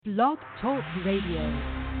Blog Talk Radio.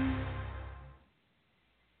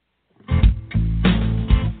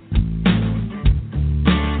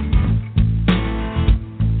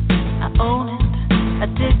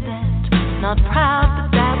 Not proud,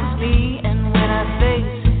 but that was me. And when I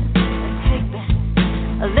face it, I take back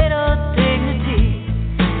a little dignity.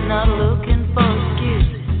 Not looking for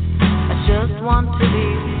excuses. I just want to be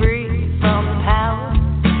free from the power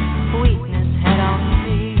weakness had on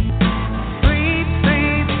me. Free,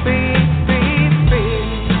 free, free, free, free.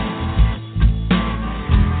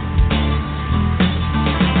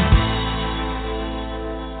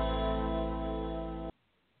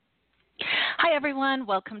 Hi everyone,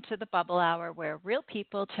 welcome to the Bubble Hour, where real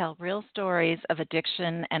people tell real stories of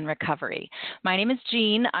addiction and recovery. My name is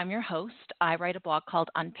Jean, I'm your host. I write a blog called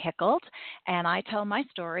Unpickled, and I tell my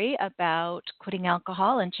story about quitting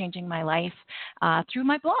alcohol and changing my life through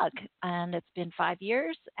my blog. And it's been 5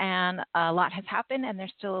 years, and a lot has happened, and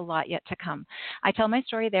there's still a lot yet to come. I tell my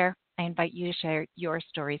story there. I invite you to share your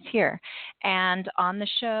stories here. And on the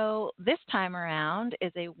show this time around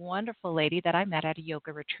is a wonderful lady that I met at a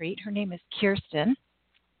yoga retreat. Her name is Kirsten.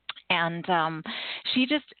 And I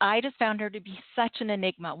just found her to be such an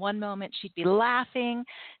enigma. One moment she'd be laughing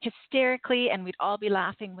hysterically, and we'd all be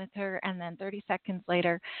laughing with her. And then 30 seconds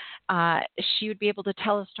later, she would be able to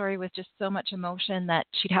tell a story with just so much emotion that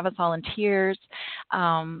she'd have us all in tears.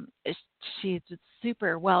 She's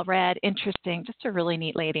super well-read, interesting, just a really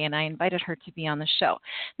neat lady, and I invited her to be on the show.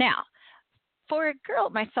 Now, for a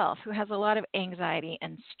girl myself who has a lot of anxiety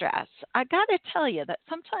and stress, I got to tell you that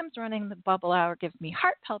sometimes running the Bubble Hour gives me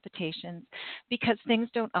heart palpitations because things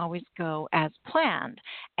don't always go as planned.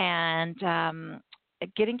 And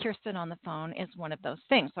getting Kirsten on the phone is one of those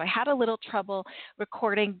things. So I had a little trouble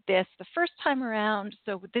recording this the first time around,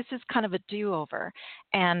 so this is kind of a do-over.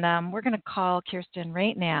 And we're going to call Kirsten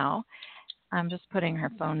right now. I'm just putting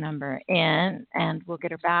her phone number in, and we'll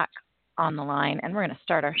get her back on the line, and we're going to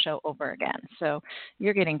start our show over again. So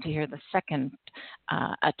you're getting to hear the second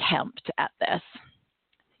attempt at this.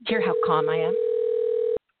 Hear how calm I am?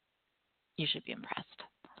 You should be impressed.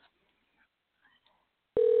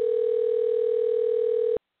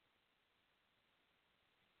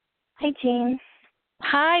 Hi, Jean.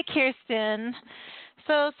 Hi, Kirsten.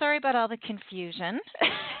 So sorry about all the confusion.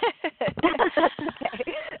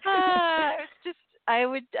 Okay.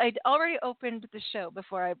 I'd already opened the show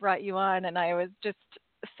before I brought you on, and I was just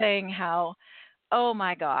saying how, oh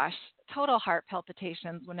my gosh, total heart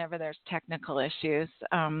palpitations whenever there's technical issues.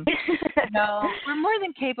 No, we're more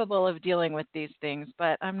than capable of dealing with these things,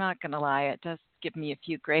 but I'm not going to lie, it does give me a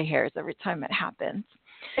few gray hairs every time it happens.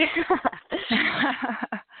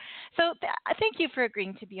 So thank you for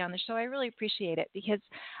agreeing to be on the show. I really appreciate it, because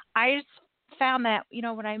I just found that,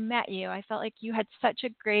 when I met you, I felt like you had such a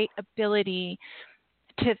great ability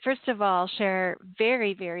to, first of all, share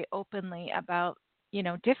very, very openly about,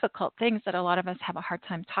 difficult things that a lot of us have a hard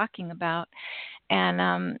time talking about.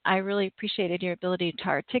 And I really appreciated your ability to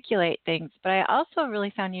articulate things. But I also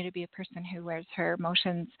really found you to be a person who wears her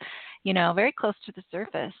emotions, very close to the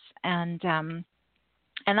surface. And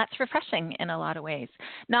that's refreshing in a lot of ways.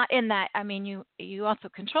 Not in that, you also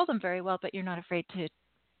control them very well, but you're not afraid to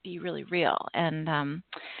be really real. And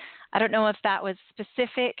I don't know if that was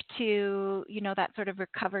specific to, that sort of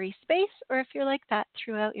recovery space, or if you're like that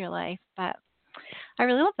throughout your life. But I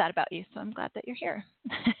really love that about you, so I'm glad that you're here.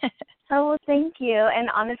 Oh, well, thank you. And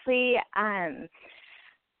honestly,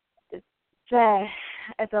 the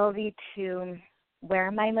ability to wear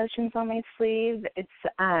my emotions on my sleeve, it's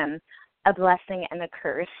a blessing and a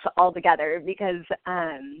curse altogether, because,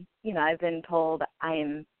 I've been told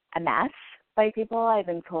I'm a mess by people. I've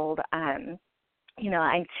been told, I'm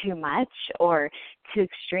too much or too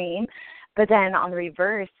extreme. But then on the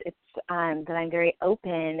reverse, it's that I'm very open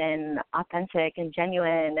and authentic and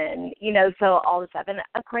genuine. And, so all of a sudden,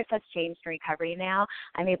 of course, that's changed in recovery now.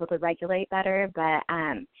 I'm able to regulate better. But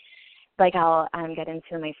like I'll get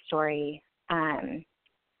into my story, I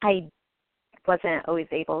wasn't always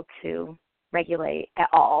able to regulate at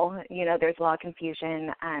all. There's a lot of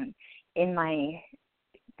confusion in my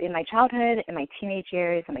childhood, in my teenage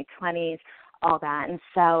years, in my 20s, all that. And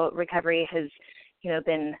so recovery has,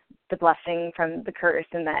 been the blessing from the curse,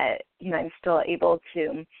 and that, I'm still able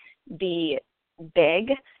to be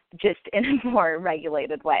big, just in a more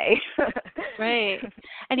regulated way. Right.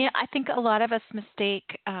 And I think a lot of us mistake,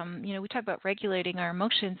 we talk about regulating our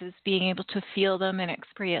emotions as being able to feel them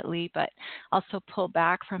inexpertly, but also pull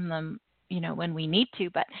back from them, when we need to.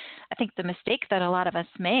 But I think the mistake that a lot of us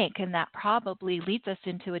make, and that probably leads us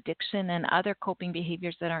into addiction and other coping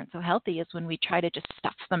behaviors that aren't so healthy, is when we try to just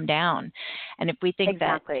stuff them down. And if we think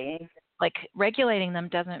Exactly. that like regulating them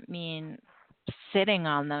doesn't mean sitting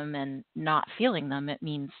on them and not feeling them. It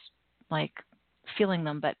means like feeling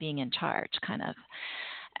them but being in charge, kind of.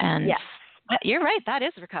 And Yes. you're right, that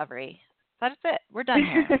is recovery. That's it. We're done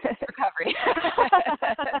here. Recovery.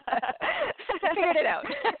 Figured it out.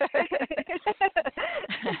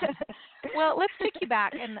 Well, let's take you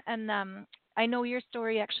back, and I know your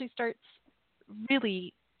story actually starts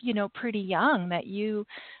really, pretty young. That you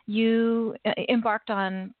embarked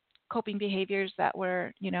on coping behaviors that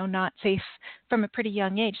were, not safe from a pretty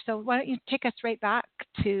young age. So why don't you take us right back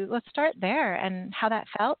to, let's start there, and how that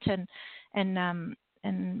felt, and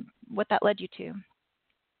what that led you to.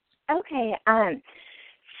 Okay.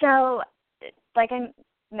 So, like I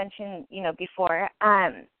mentioned, before,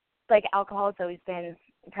 like alcohol has always been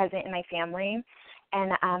present in my family,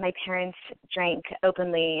 and my parents drank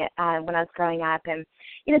openly when I was growing up, and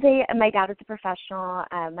my dad was a professional.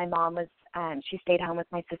 My mom was, she stayed home with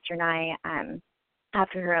my sister and I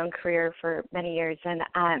after her own career for many years, and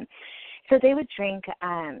so they would drink,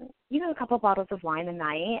 a couple bottles of wine a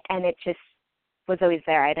night, and it just was always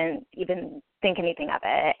there. I didn't even think anything of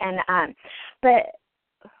it. And but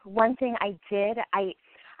one thing I did, I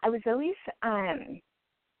was always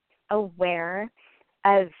aware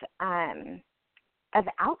of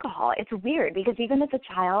alcohol. It's weird because even as a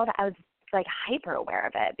child, I was like hyper aware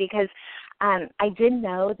of it because I did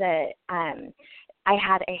know that I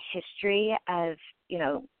had a history of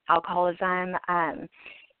alcoholism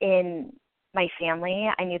in my family.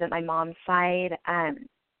 I knew that my mom's side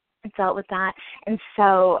dealt with that. And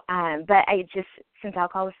so, but I just, since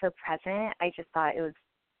alcohol was so present, I just thought it was,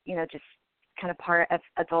 just kind of part of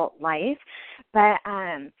adult life. But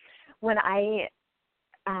when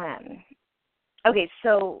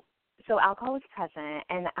so alcohol was present,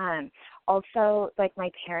 and also like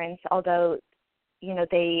my parents, although,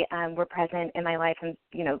 they were present in my life and,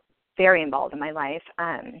 very involved in my life,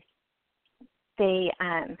 they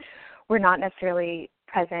were not necessarily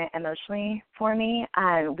present emotionally for me.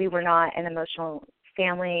 We were not an emotional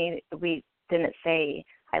family. We didn't say,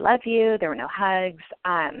 I love you. There were no hugs.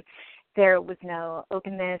 There was no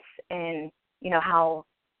openness in, how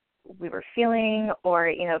we were feeling, or,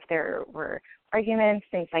 if there were arguments,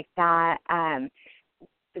 things like that.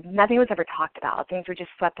 Nothing was ever talked about. Things were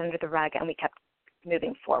just swept under the rug, and we kept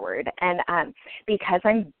moving forward. And because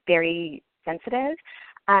I'm very sensitive,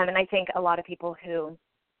 and I think a lot of people who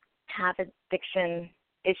have addiction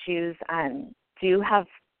issues do have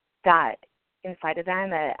that inside of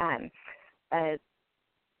them, a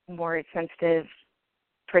more sensitive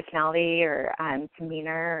personality or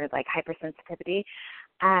demeanor, or like hypersensitivity.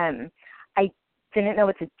 I didn't know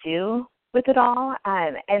what to do with it all,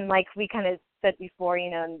 and like we kind of said before,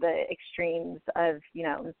 in the extremes of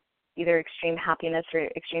either extreme happiness or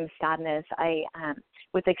extreme sadness.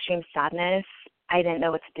 With extreme sadness, I didn't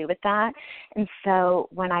know what to do with that. And so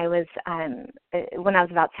when I was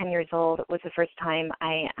about 10 years old was the first time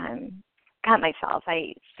I got myself.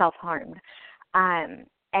 I self-harmed. And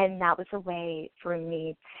that was a way for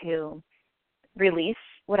me to release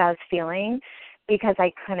what I was feeling, because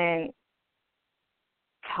I couldn't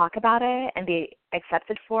talk about it and be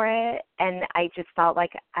accepted for it. And I just felt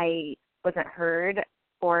like I wasn't heard,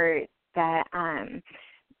 or that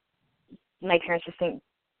my parents just didn't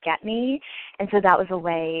get me. And so that was a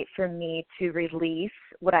way for me to release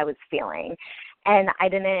what I was feeling. And I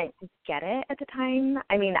didn't get it at the time.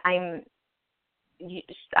 I mean, I'm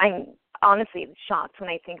honestly shocked when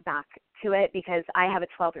I think back to it, because I have a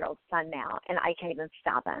 12-year-old son now, and I can't even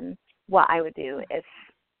fathom what I would do if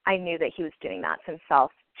I knew that he was doing that to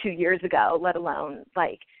himself 2 years ago, let alone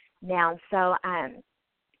like now. So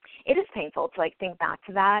it is painful to like think back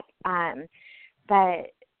to that.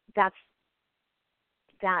 But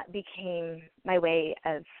that became my way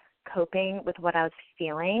of coping with what I was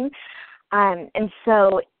feeling. And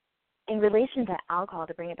so in relation to alcohol,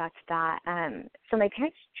 to bring it back to that, so my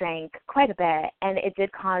parents drank quite a bit, and it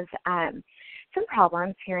did cause some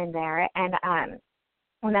problems here and there. And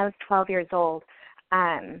when I was 12 years old,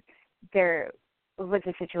 there was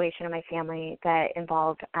a situation in my family that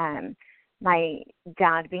involved my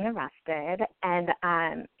dad being arrested, and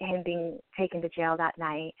him being taken to jail that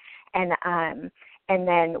night. And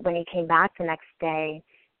then when he came back the next day,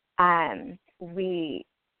 no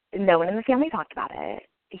one in the family talked about it.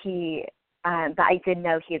 But I did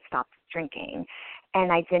know he had stopped drinking,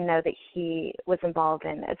 and I did know that he was involved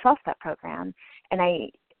in a 12-step program. And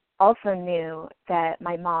I also knew that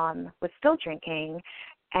my mom was still drinking,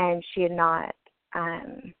 and she had not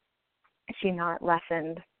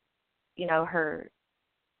lessened, her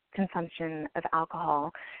consumption of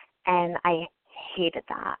alcohol. And I hated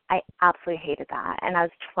that. I absolutely hated that. And I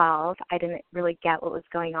was 12. I didn't really get what was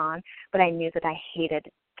going on, but I knew that I hated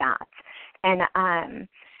that.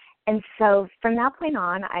 And so from that point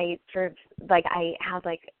on, I sort of I had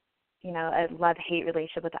a love-hate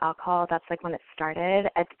relationship with alcohol. That's when it started.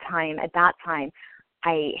 At that time,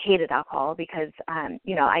 I hated alcohol because I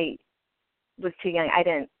was too young. I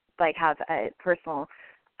didn't have a personal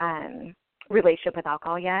relationship with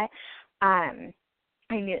alcohol yet. I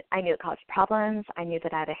knew it caused problems. I knew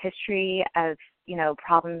that I had a history of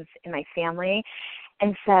problems in my family,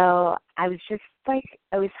 and so I was just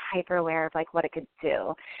always hyper aware of what it could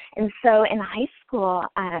do. And so in high school,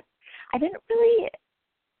 I didn't really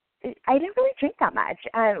drink that much.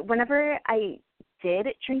 Whenever I did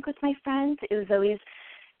drink with my friends, it was always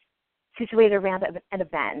situated around an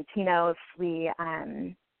event. If we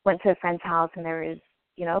went to a friend's house and there was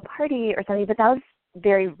a party or something, but that was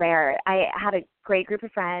very rare. I had a great group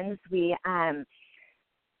of friends.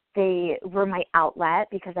 They were my outlet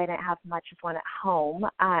because I didn't have much of one at home.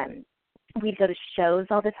 We'd go to shows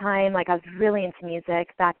all the time. I was really into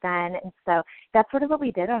music back then, and so that's sort of what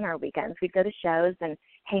we did on our weekends. We'd go to shows and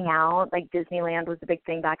hang out. Disneyland was a big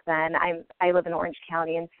thing back then. I live in Orange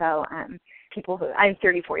County, and so I'm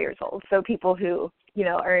 34 years old, so people who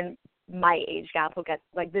are in my age gap will get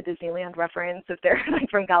the Disneyland reference if they're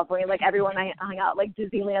from California. Everyone I hung out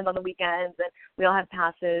Disneyland on the weekends, and we all have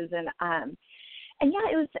passes, and yeah,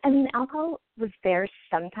 it was. I mean, alcohol was there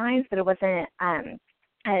sometimes, but it wasn't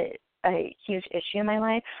a huge issue in my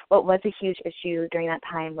life. What was a huge issue during that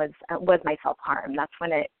time was my self-harm. That's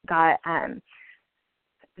when it got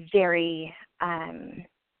very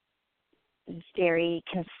very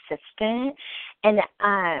consistent, and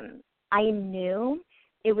I knew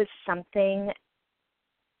it was something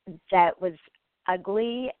that was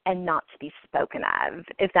ugly and not to be spoken of,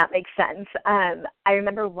 if that makes sense. I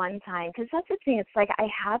remember one time, because that's the thing, it's I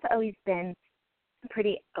have always been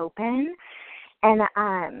pretty open, and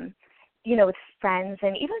with friends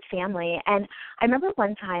and even family. And I remember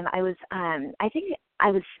one time I was I think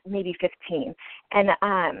I was maybe 15, and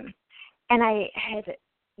I had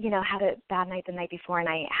had a bad night the night before, and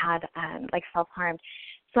I had self-harmed.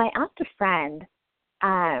 So I asked a friend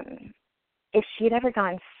if she had ever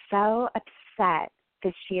gotten so upset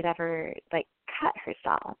that she had ever cut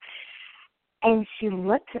herself. And she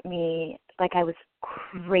looked at me like I was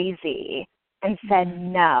crazy and said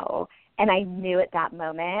no. And I knew at that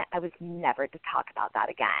moment I was never to talk about that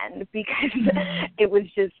again because it was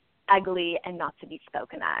just ugly and not to be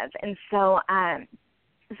spoken of. And so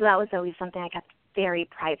so that was always something I kept very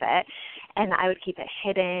private, and I would keep it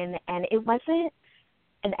hidden. And it wasn't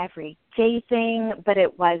an everyday thing, but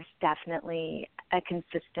it was definitely a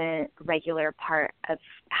consistent, regular part of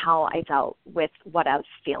how I dealt with what I was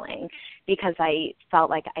feeling, because I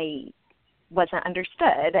felt like I wasn't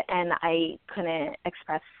understood and I couldn't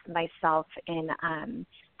express myself in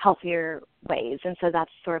healthier ways. And so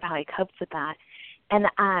that's sort of how I coped with that. And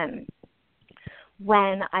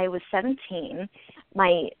when I was 17,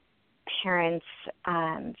 my parents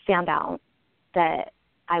found out that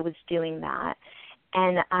I was doing that.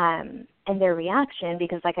 And their reaction,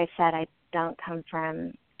 because like I said, I don't come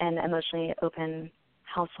from an emotionally open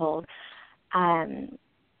household,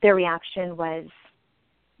 their reaction was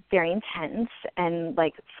very intense and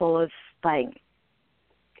full of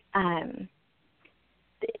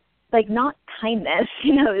not kindness.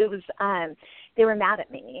 It was they were mad at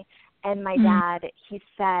me. And my dad, he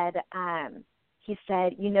said,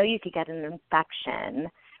 you could get an infection.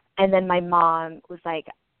 And then my mom was like,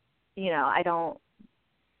 I don't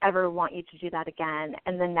ever want you to do that again.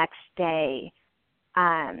 And the next day,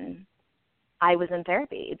 I was in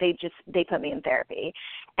therapy. They put me in therapy,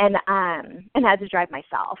 and I had to drive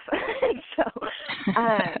myself. So,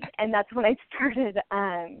 and that's when I started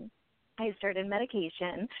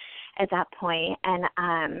medication at that point.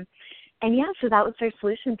 And yeah, so that was their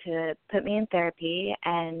solution to it, put me in therapy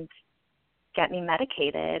and get me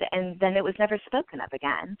medicated, and then it was never spoken of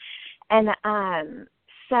again. And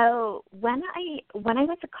so when I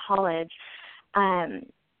went to college, I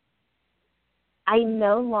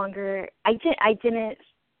didn't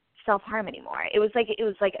self-harm anymore. It was like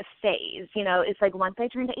a phase, It's once I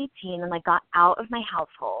turned 18 and got out of my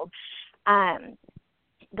household,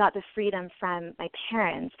 got the freedom from my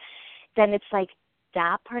parents, then it's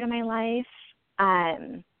that part of my life,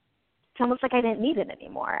 it's almost like I didn't need it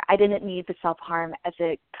anymore. I didn't need the self-harm as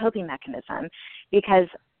a coping mechanism because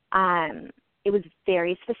it was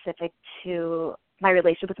very specific to my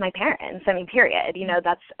relationship with my parents. I mean, period.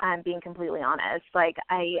 That's being completely honest. I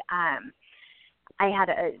had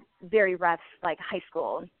a very rough high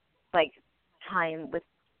school time with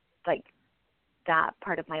that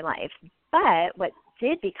part of my life. But what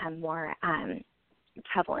did become more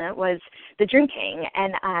prevalent was the drinking.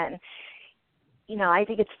 And, I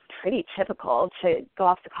think it's pretty typical to go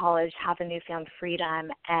off to college, have a newfound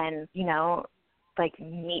freedom, and,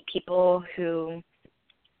 meet people who,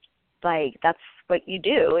 that's what you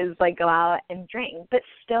do is, go out and drink. But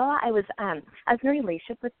still, I was in a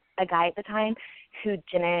relationship with a guy at the time who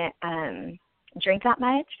didn't drink that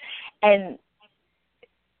much. And,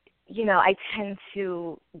 I tend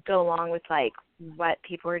to go along with, what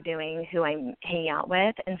people are doing, who I'm hanging out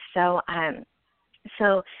with. And so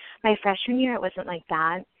my freshman year, it wasn't,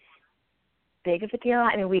 that big of a deal.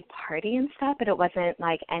 I mean, we'd party and stuff, but it wasn't,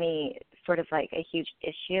 any sort of, a huge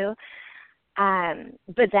issue.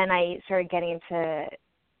 But then I started getting into,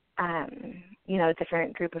 a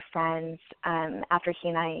different group of friends after he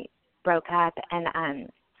and I broke up, and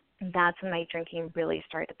that's when my drinking really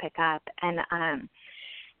started to pick up. And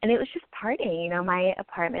it was just partying. My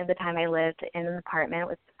apartment, at the time I lived in an apartment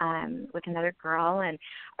with another girl, and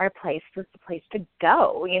our place was the place to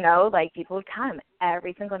go. People would come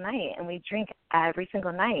every single night, and we'd drink every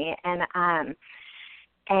single night. And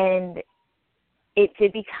it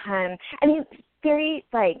did become, very,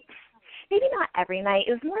 maybe not every night.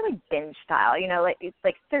 It was more binge style,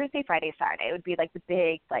 like Thursday, Friday, Saturday would be the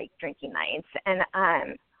big, drinking nights. And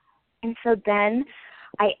so then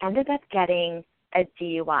I ended up getting a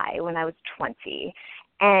DUI when I was 20.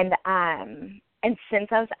 And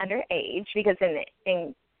since I was underage, because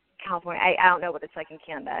in California, I don't know what it's like in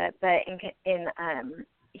Canada, but in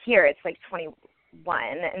here it's 21.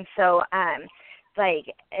 And so at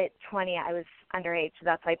 20 I was underage, so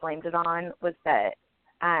that's what I blamed it on, was that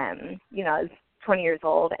I was 20 years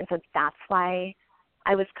old, and so that's why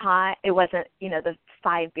I was caught. It wasn't, the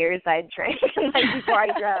 5 beers I drank before I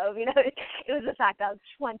drove, it was the fact that I was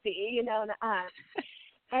 20,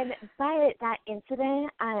 but that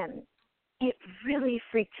incident, it really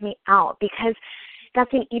freaked me out, because that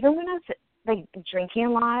thing, even when I was drinking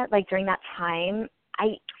a lot, during that time,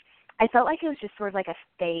 I felt like it was just sort of a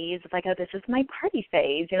phase of oh, this is my party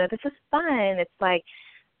phase, this is fun. It's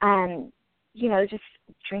just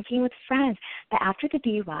drinking with friends. But after the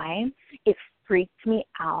DUI, it freaked me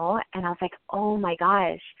out, and I was like, oh my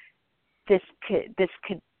gosh, this could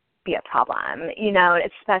be a problem,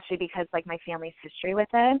 especially because my family's history with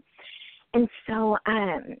it. And so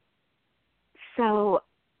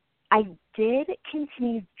I did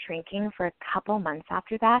continue drinking for a couple months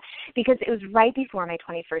after that, because it was right before my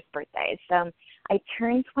 21st birthday. So I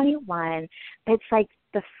turned 21, but it's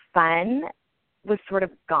the fun was sort of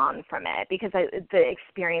gone from it, because the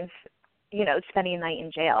experience, spending a night in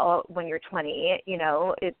jail when you're 20,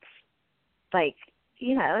 it's it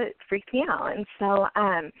freaked me out. And so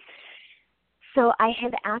I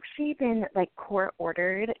had actually been court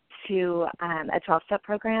ordered to a 12-step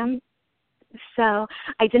program. So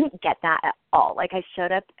I didn't get that at all. I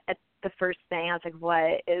showed up at the first thing. I was like,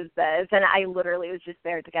 what is this? And I literally was just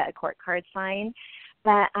there to get a court card signed.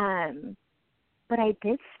 But I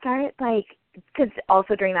did start because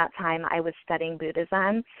also during that time I was studying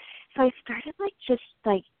Buddhism. So I started just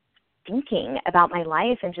thinking about my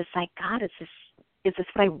life, and just God, is this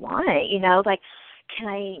what I want?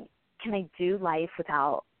 Can I do life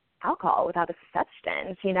without alcohol, without a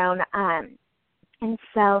substance? And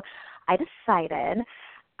so I decided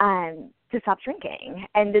to stop drinking.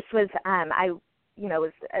 And this was it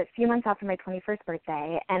was a few months after my 21st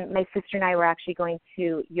birthday, and my sister and I were actually going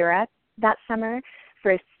to Europe that summer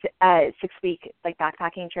for a 6-week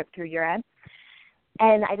backpacking trip through Europe.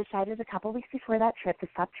 And I decided a couple weeks before that trip to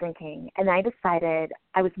stop drinking, and I decided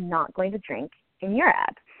I was not going to drink in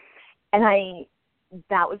Europe. And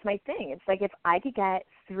that was my thing. It's if I could get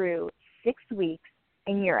through 6 weeks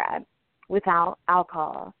in Europe without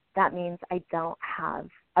alcohol, that means I don't have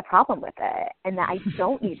a problem with it, and that I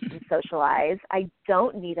don't need to socialize. I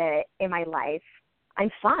don't need it in my life. I'm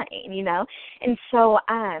fine, And so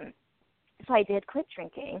I did quit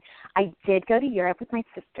drinking. I did go to Europe with my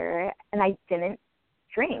sister, and I didn't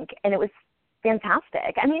drink, and it was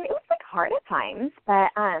fantastic. It was hard at times,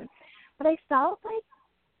 but I felt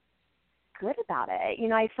good about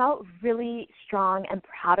it. I felt really strong and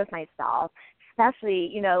proud of myself,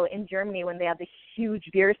 especially, in Germany when they have the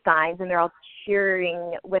huge beer signs and they're all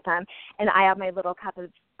cheering with them. And I have my little cup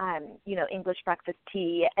of, English breakfast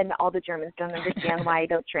tea, and all the Germans don't understand why I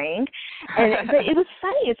don't drink. But it was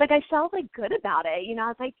funny. It's I felt good about it. I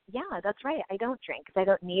was like, yeah, that's right. I don't drink because I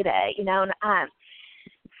don't need it, And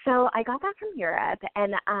so I got back from Europe,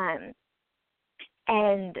 and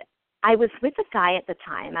I was with a guy at the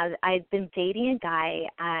time. I had been dating a guy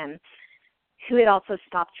who had also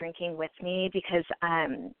stopped drinking with me because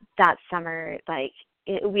that summer,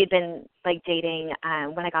 we'd been like dating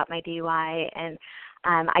when I got my DUI, and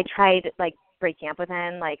I tried like breaking up with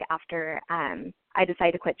him like after I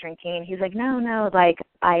decided to quit drinking. He's like, no, like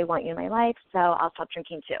I want you in my life, so I'll stop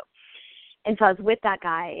drinking too. And so I was with that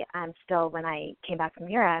guy still when I came back from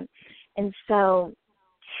Europe. And so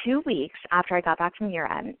 2 weeks after I got back from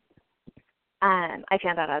Europe, I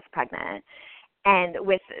found out I was pregnant, and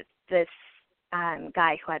with this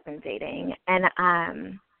guy who I'd been dating,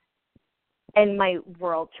 and my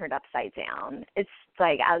world turned upside down. It's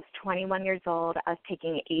like I was 21 years old. I was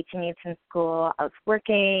taking 18 weeks in school. I was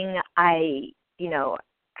working. I,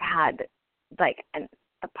 had like an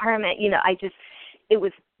apartment. It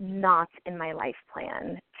was not in my life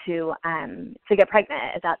plan to get pregnant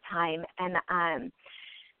at that time.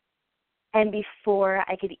 And before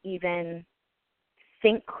I could even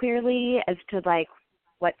think clearly as to like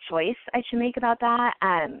what choice I should make about that,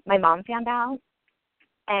 my mom found out,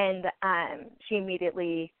 and she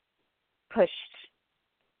immediately pushed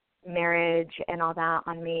marriage and all that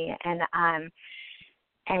on me, and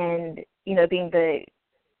being the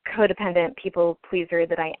codependent people pleaser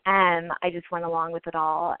that I am, I just went along with it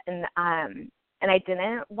all, and I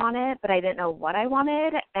didn't want it, but I didn't know what I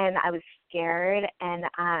wanted, and I was scared,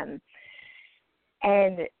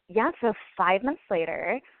 so 5 months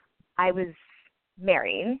later, I was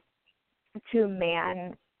married to a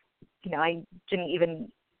man, I didn't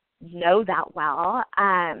even know that well,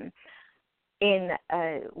 in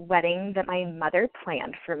a wedding that my mother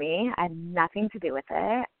planned for me. I had nothing to do with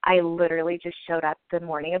it. I literally just showed up the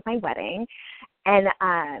morning of my wedding, and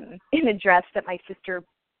in a dress that my sister,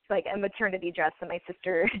 like a maternity dress that my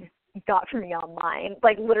sister got for me online.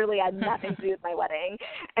 Like literally had nothing to do with my wedding.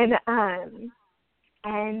 And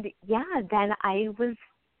then I was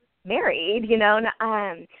married,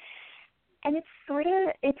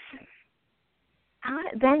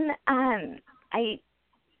 and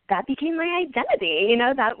that became my identity,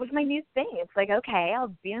 that was my new thing. It's like, okay,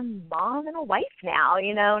 I'll be a mom and a wife now,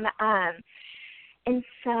 and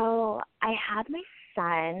so I had my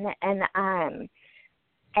son, and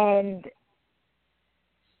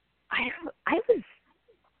I was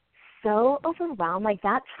so overwhelmed. Like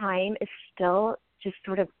that time is still just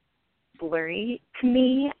sort of blurry to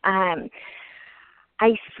me. I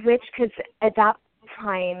switched because at that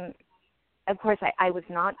time, of course, I was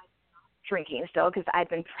not drinking still because I'd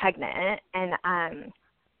been pregnant, and I,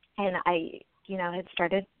 had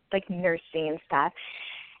started like nursing and stuff.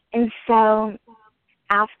 And so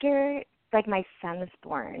after like my son was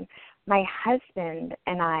born, my husband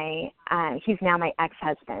and I, he's now my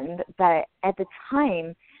ex-husband, but at the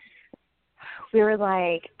time we were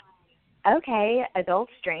like, okay,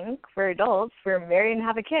 adults drink, we're adults, we're married and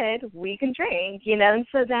have a kid, we can drink, and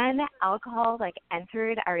so then alcohol like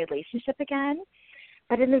entered our relationship again,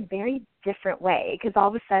 but in a very different way, because all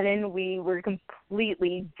of a sudden we were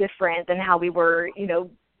completely different than how we were,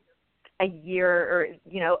 a year or,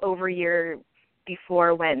 over a year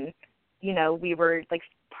before when, we were like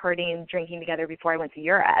partying, drinking together before I went to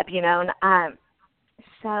Europe, and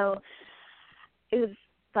so it was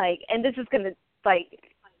like, and this is going to like,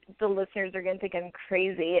 the listeners are going to think I'm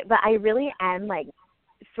crazy, but I really am like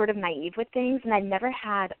sort of naive with things, and I never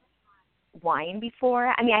had wine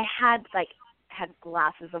before. I mean, I had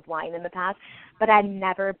glasses of wine in the past, but I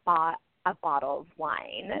never bought a bottle of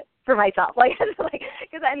wine for myself. Like,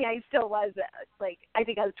 because I still was like, I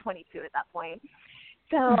think I was 22 at that point.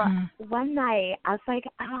 So one night I was like,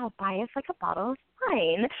 oh, I'll buy us like a bottle of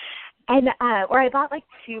wine, and or I bought like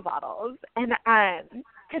 2 bottles, and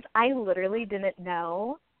because I literally didn't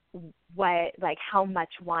know how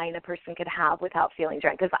much wine a person could have without feeling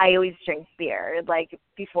drunk, because I always drink beer like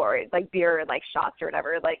before, like beer or like shots or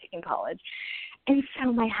whatever, like in college. And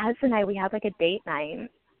so my husband and I, we had like a date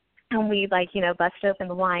night, and we busted open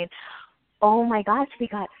the wine. Oh my gosh, we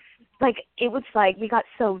got it was like we got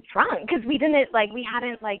so drunk because we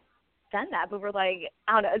hadn't done that, but we're like,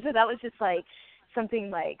 I don't know. So that was just like something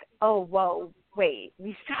like, oh, whoa, wait,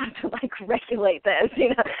 we still have to regulate this,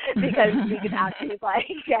 because we could actually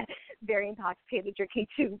get very intoxicated drinking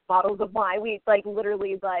 2 bottles of wine. We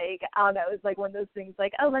literally I don't know, it's one of those things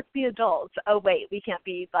oh, let's be adults. Oh wait, we can't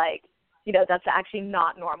be that's actually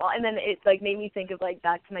not normal. And then it made me think of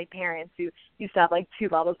back to my parents who used to have 2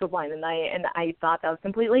 bottles of wine a night, and I thought that was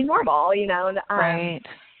completely normal, right.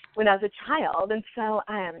 When I was a child. And so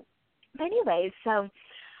but anyway, so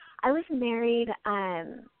I was married.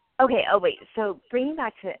 So bringing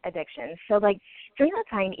back to addiction. So during that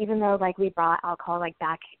time, even though we brought alcohol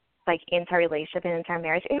back like into our relationship and into our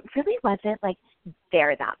marriage, it really wasn't like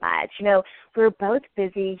there that much. You know, we were both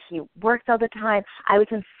busy. He worked all the time. I was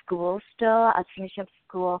in school still. I was finishing up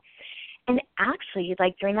school. And actually,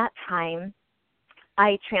 like during that time,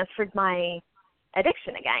 I transferred my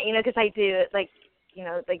addiction again, you know, because I do like, you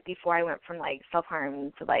know, like before I went from like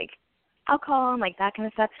self-harm to like alcohol and like that kind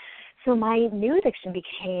of stuff. So my new addiction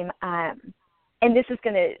became, and this is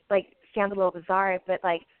going to like sound a little bizarre, but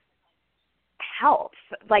like health,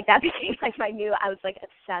 like that became like my new, I was like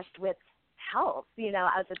obsessed with health, you know,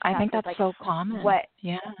 I was obsessed I think that's with like so common. what,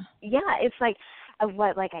 Yeah, it's like of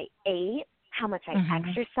what like I ate, how much I mm-hmm.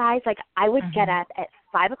 exercised. Like I would Mm-hmm. get up at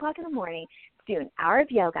 5 o'clock in the morning, do an hour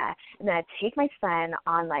of yoga, and then I'd take my son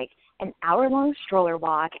on like an hour-long stroller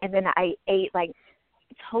walk, and then I ate like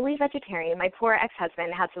totally vegetarian. My poor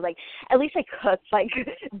ex-husband had to like, at least I cooked like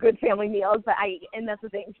good family meals, but and that's the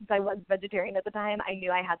thing, since I was vegetarian at the time, I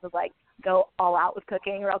knew I had to like go all out with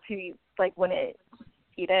cooking or else he like wouldn't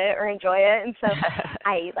eat it or enjoy it. And so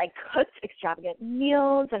I like cooked extravagant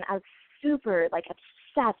meals, and I was super like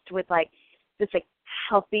obsessed with like this like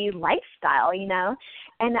healthy lifestyle, you know?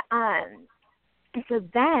 And so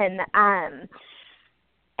then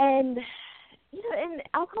and you know, and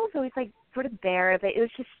alcohol was always like sort of there, but it was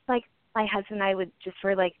just like my husband and I would just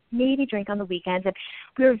sort of like maybe drink on the weekends, and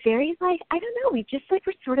we were very like, I don't know, we just like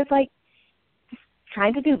were sort of like just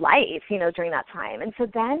trying to do life, you know, during that time. And so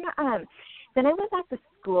then I went back to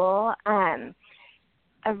school around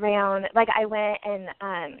like I went and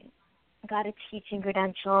got a teaching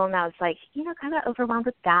credential, and I was like, you know, kind of overwhelmed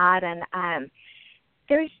with that, and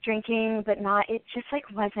there was drinking, but not, it just like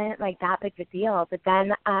wasn't like that big of a deal. But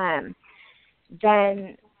then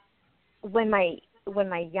when my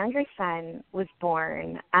younger son was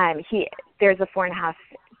born, there's a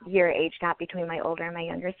 4.5-year age gap between my older and my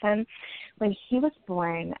younger son. When he was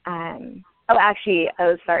born,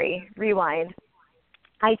 rewind.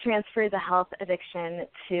 I transferred the health addiction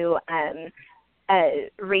to a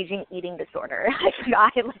raging eating disorder. I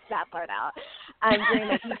forgot I left that part out during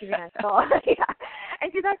my teaching credential. Yeah.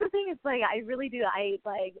 And see, that's the thing. It's like I really do. I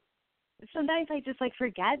like sometimes I just like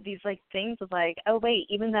forget these like things of like, oh wait,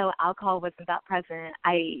 even though alcohol wasn't that present,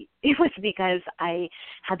 it was because I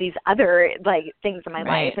had these other like things in my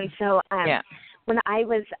life. And so when I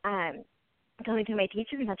was going through my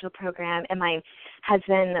teacher credential program, and my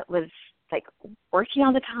husband was like working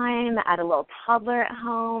all the time, I had a little toddler at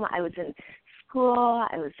home, I was in school,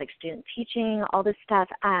 I was like student teaching, all this stuff,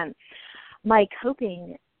 my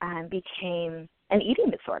coping became an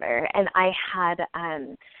eating disorder, and I had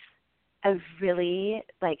a really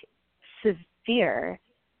like severe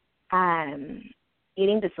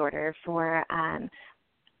eating disorder for I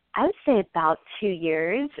would say about 2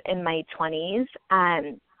 years in my 20s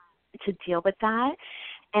to deal with that,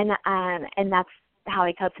 and that's how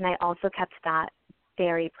I coped. And I also kept that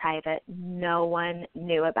very private. No one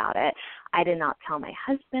knew about it. I did not tell my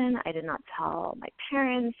husband. I did not tell my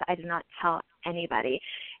parents. I did not tell anybody,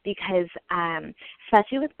 because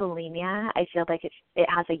especially with bulimia, I feel like it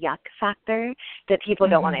has a yuck factor that people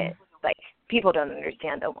don't want to, like, people don't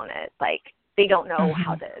understand, don't want to, like, they don't know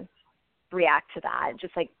how to react to that.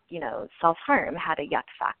 Just like, you know, self-harm had a yuck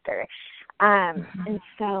factor. And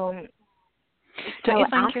so do you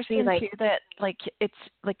find, actually, Kirsten, like, too, that like it's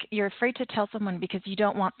like you're afraid to tell someone because you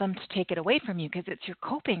don't want them to take it away from you, because it's your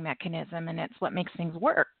coping mechanism and it's what makes things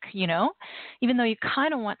work, you know, even though you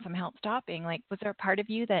kind of want some help stopping? Like, was there a part of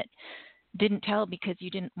you that didn't tell because you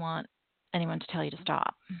didn't want anyone to tell you to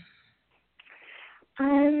stop?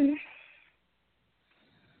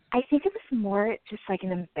 I think it was more just like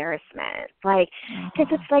an embarrassment, like, because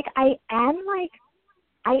it's like I am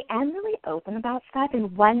really open about stuff.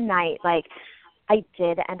 And one night, like, I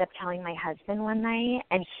did end up telling my husband one night,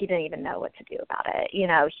 and he didn't even know what to do about it. You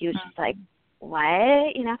know, he was just like,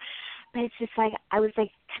 what? You know, but it's just like, I was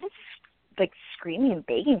like kind of like screaming and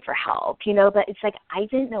begging for help, you know, but it's like, I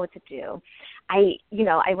didn't know what to do. I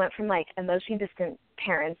went from like emotionally distant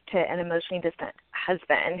parents to an emotionally distant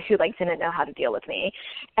husband who like didn't know how to deal with me.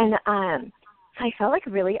 And, so I felt like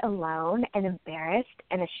really alone and embarrassed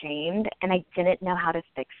and ashamed, and I didn't know how to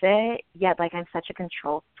fix it. Yet, like, I'm such a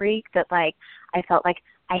control freak that, like, I felt like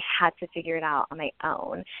I had to figure it out on my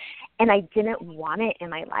own. And I didn't want it in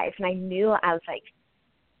my life. And I knew I was, like,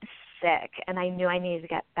 sick, and I knew I needed to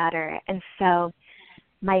get better. And so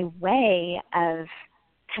my way of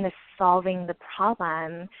kind of solving the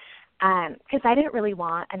problem, because I didn't really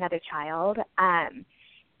want another child,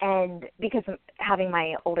 and because having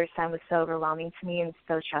my older son was so overwhelming to me and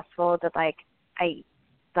so stressful that, like, I,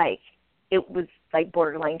 like, it was like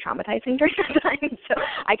borderline traumatizing during that time. So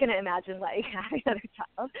I couldn't imagine like having another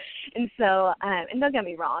child. And so, and don't get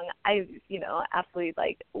me wrong, I, absolutely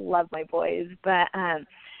like love my boys, but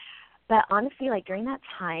honestly, like during that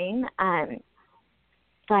time,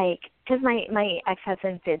 like, cause my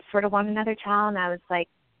ex-husband did sort of want another child, and I was like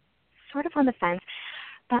sort of on the fence,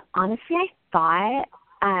 but honestly, I thought,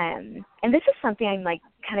 and this is something I'm like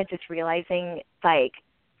kind of just realizing like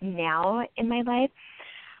now in my life,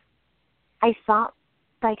 I thought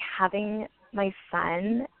like having my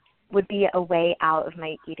son would be a way out of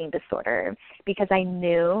my eating disorder, because I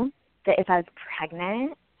knew that if I was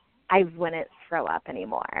pregnant, I wouldn't throw up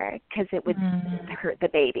anymore because it would hurt the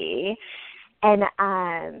baby. And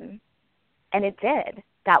it did.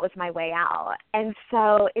 That was my way out. And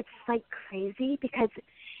so it's like crazy, because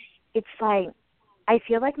it's like I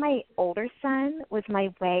feel like my older son was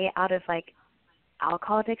my way out of like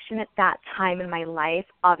alcohol addiction at that time in my life.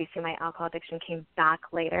 Obviously, my alcohol addiction came back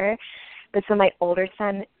later. But so my older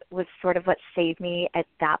son was sort of what saved me at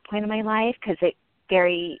that point in my life, because it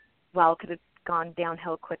very well could have gone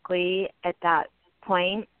downhill quickly at that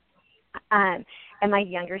point. And my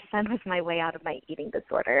younger son was my way out of my eating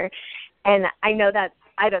disorder. And I know that,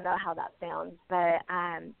 I don't know how that sounds, but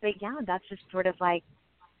yeah, that's just sort of like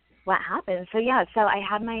what happened. So yeah, so I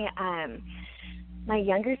had my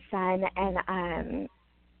younger son,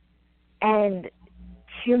 and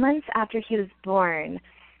 2 months after he was born,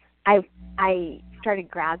 I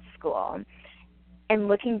started grad school. And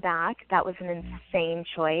looking back, that was an insane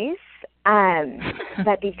choice.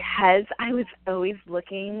 But because I was always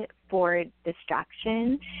looking for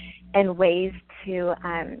distraction and ways to,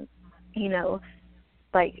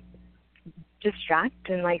 like distract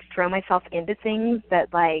and like throw myself into things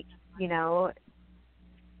that like,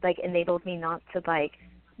 like enabled me not to like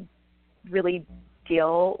really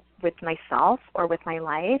deal with myself or with my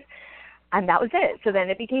life. And that was it. So then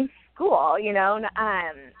it became school,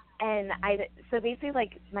 and so basically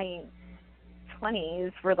like my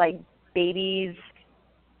 20s were like babies,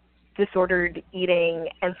 disordered eating,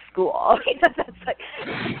 and school. That's like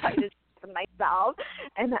how I just for myself.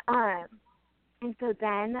 And so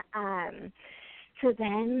then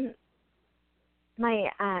my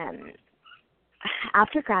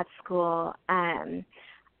after grad school,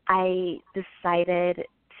 I decided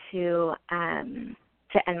to end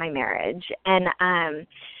my marriage, and I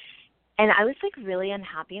was like really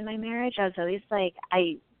unhappy in my marriage. I was always like,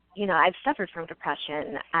 I've suffered from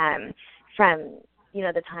depression from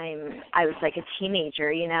the time I was like a teenager,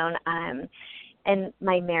 and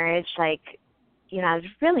my marriage, like, I was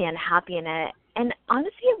really unhappy in it. And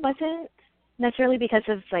honestly, it wasn't necessarily because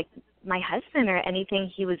of like my husband or anything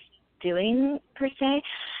he was doing per se.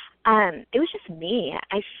 It was just me.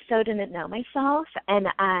 I so didn't know myself, and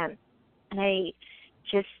I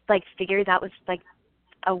just like figured that was like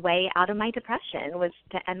a way out of my depression, was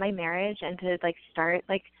to end my marriage and to like start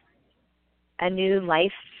like a new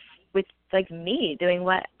life with like me doing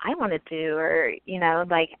what I want to do, or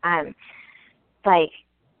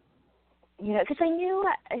because I knew,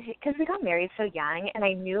 because we got married so young, and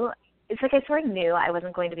I knew, it's like I sort of knew I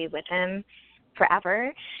wasn't going to be with him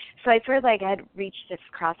forever. So I sort of like had reached this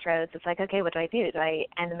crossroads. It's like, okay, what do I do? Do I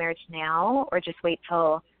end the marriage now, or just wait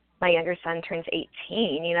till my younger son turns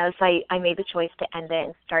 18? So I made the choice to end it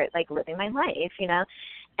and start like living my life, and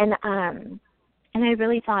I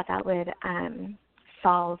really thought that would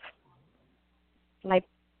solve my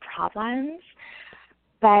problems,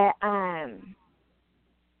 but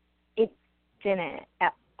it didn't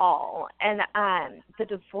at all. And the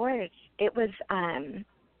divorce, it was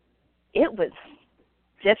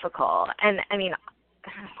difficult. And I mean,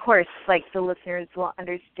 of course, like the listeners will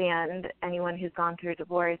understand, anyone who's gone through a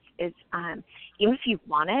divorce is, even if you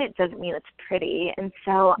want it, doesn't mean it's pretty. And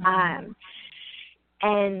so,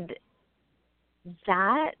 and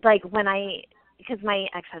that, like because my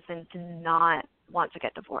ex-husband did not want to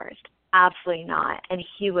get divorced, absolutely not. And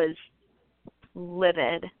he was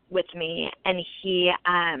livid with me, and he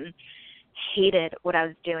hated what I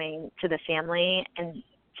was doing to the family and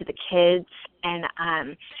to the kids. And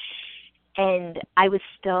I was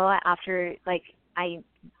still, after like I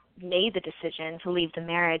made the decision to leave the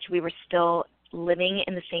marriage, we were still living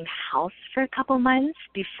in the same house for a couple months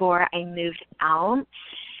before I moved out.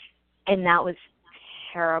 And that was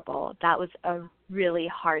terrible. That was a really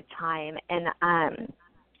hard time. And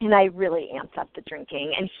I really amped up the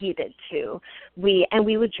drinking, and he did too. We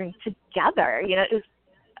would drink together. It was,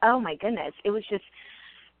 oh my goodness. It was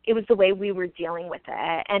the way we were dealing with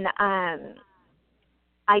it. And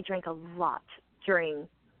I drank a lot during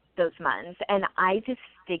those months, and I just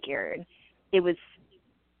figured it was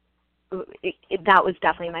that was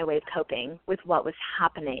definitely my way of coping with what was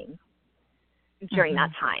happening during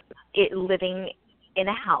that time. Living in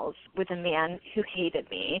a house with a man who hated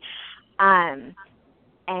me, and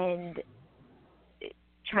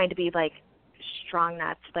trying to be like strong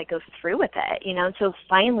enough to like go through with it, you know. And so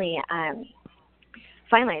finally I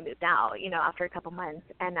moved out, you know, after a couple months,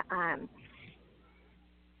 and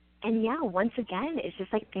yeah, once again, it's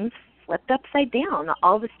just like things flipped upside down.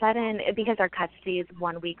 All of a sudden, because our custody is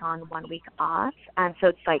 1 week on, 1 week off, so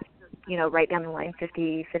it's like, you know, right down the line,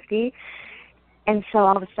 50-50. And so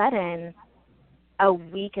all of a sudden, a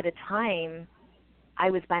week at a time, I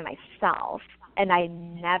was by myself, and I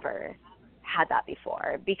never had that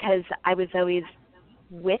before because I was always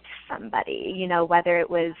with somebody, you know, whether it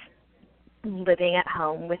was living at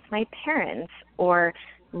home with my parents or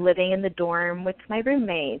living in the dorm with my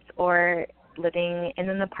roommates or living in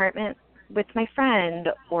an apartment with my friend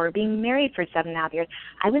or being married for 7.5 years.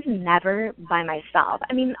 I was never by myself.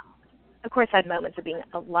 I mean, of course I had moments of being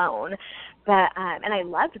alone, but and I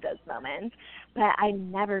loved those moments, but I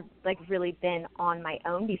never like really been on my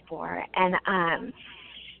own before.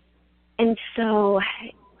 And so,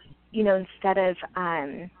 you know, instead of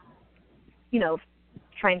you know,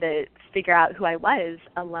 trying to figure out who I was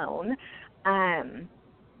alone,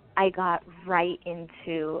 I got right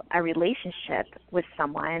into a relationship with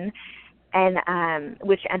someone, and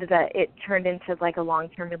which it turned into like a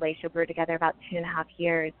long-term relationship. We were together about 2.5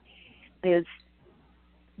 years. It was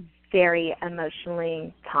very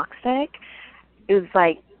emotionally toxic. It was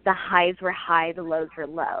like the highs were high, the lows were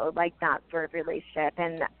low, like that sort of relationship.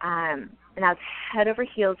 And I was head over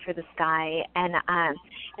heels for this guy, and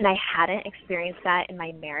I hadn't experienced that in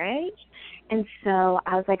my marriage. And so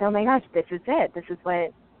I was like, oh my gosh, this is it. This is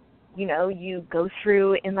what, you know, you go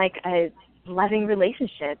through in like a loving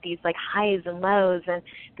relationship, these like highs and lows, and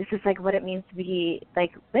this is like what it means to be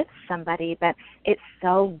like with somebody, but it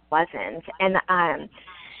so wasn't.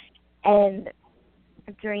 And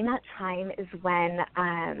during that time is when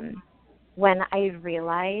I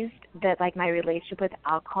realized that like my relationship with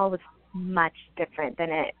alcohol was much different than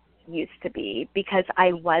it used to be, because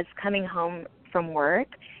I was coming home from work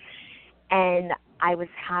and I was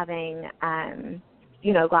having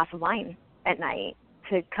you know, a glass of wine at night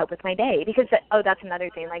to cope with my day. Because that's another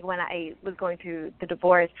thing, like when I was going through the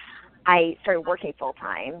divorce, I started working full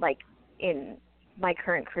time, like in my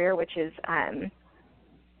current career, which is I'm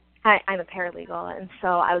a paralegal, and so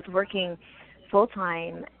I was working full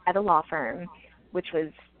time at a law firm, which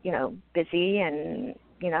was, you know, busy and,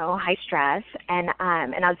 you know, high stress, and I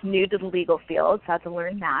was new to the legal field, so I had to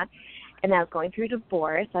learn that. And I was going through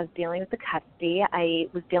divorce. I was dealing with the custody. I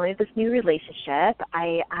was dealing with this new relationship.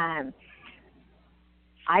 I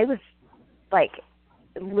was like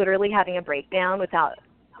literally having a breakdown without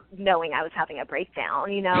knowing I was having a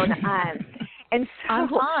breakdown, you know. And so I'm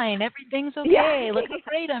fine. Everything's okay. Yeah. Look how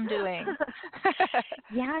great I'm doing.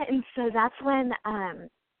 Yeah, and so that's when I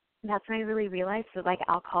really realized that like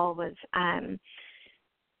alcohol was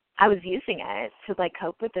I was using it to like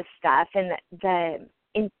cope with this stuff, and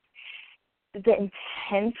the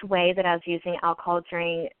intense way that I was using alcohol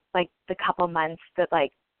during like the couple months that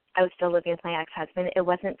like I was still living with my ex-husband, it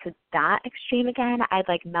wasn't to that extreme again. I'd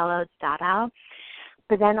like mellowed that out.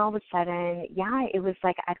 But then all of a sudden, yeah, it was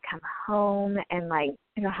like I'd come home and like,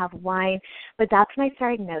 you know, have wine. But that's when I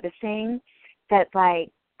started noticing that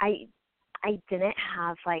like I didn't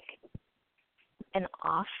have like an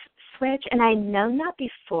off switch. And I known that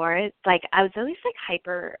before. Like I was always like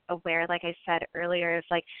hyper aware, like I said earlier, of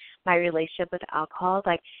like my relationship with alcohol.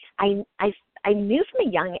 Like I knew from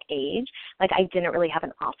a young age, like I didn't really have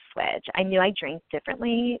an off switch. I knew I drank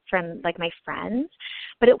differently from like my friends,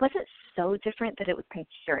 but it wasn't so different that it was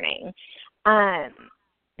concerning,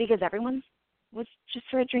 because everyone was just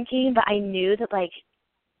sort of drinking. But I knew that like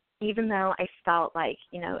even though I felt like,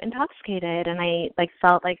 you know, intoxicated and I like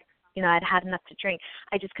felt like, you know, I'd had enough to drink,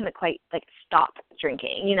 I just couldn't quite like stop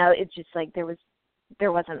drinking. You know, it's just like there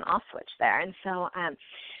wasn't an off switch there. And so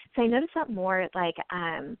so I noticed that more like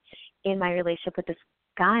in my relationship with this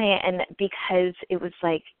guy, and because it was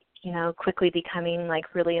like, you know, quickly becoming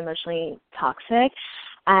like really emotionally toxic,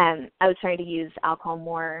 I was starting to use alcohol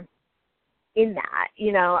more in that,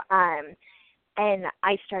 you know, and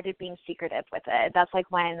I started being secretive with it. That's like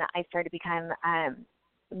when I started to become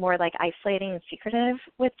more like isolating and secretive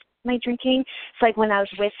with my drinking. So like when I was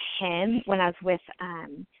with him, when I was with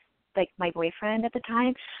like my boyfriend at the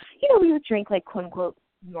time, you know, we would drink like quote unquote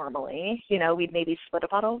normally. You know, we'd maybe split a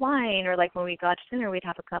bottle of wine, or like when we got to dinner, we'd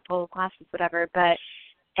have a couple of glasses, whatever. But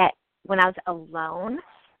when I was alone,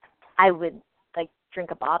 I would like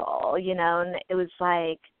drink a bottle, you know, and it was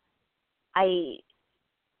like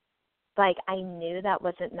like I knew that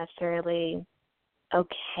wasn't necessarily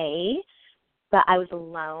okay, but I was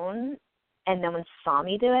alone and no one saw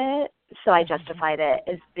me do it, so I justified it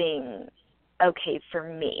as being okay for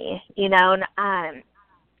me, you know?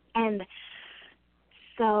 And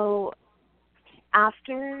so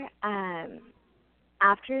after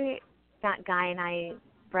that guy and I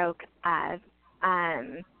broke up,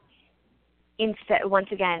 instead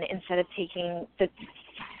of taking the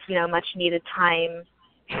much needed time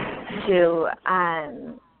to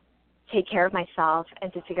take care of myself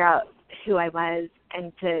and to figure out who I was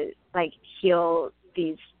and to like heal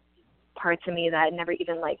these parts of me that I'd never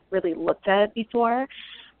even like really looked at before,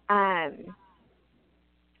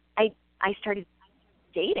 I started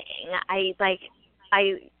dating. I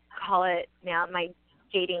call it now my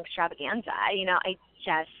dating extravaganza. I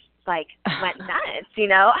just like went nuts.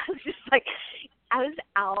 I was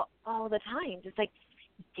out all the time, just like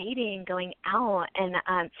dating, going out, and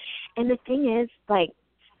the thing is like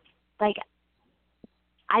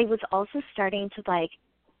I was also starting to like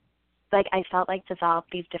I felt like develop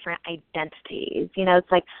these different identities.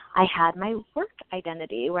 It's like I had my work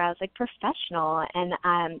identity where I was like professional and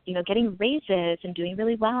getting raises and doing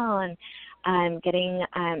really well and getting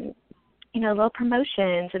little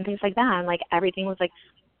promotions and things like that. And like everything was like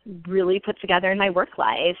really put together in my work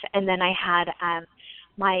life. And then I had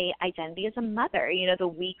my identity as a mother. The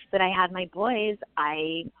weeks that I had my boys,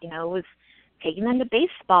 I was taking them to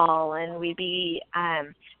baseball, and we'd be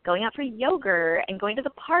going out for yogurt and going to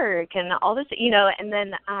the park and all this, and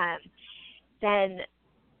then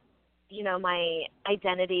my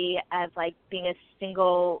identity of like being a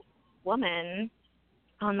single woman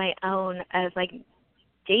on my own, of like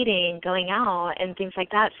dating, going out and things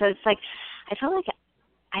like that. So it's like I felt like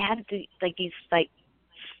I had to like these like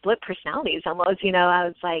split personalities almost, I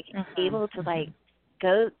was like able to like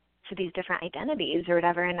go to these different identities or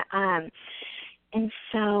whatever. And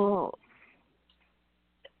so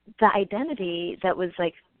the identity that was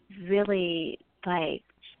like really like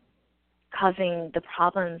causing the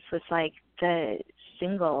problems was like the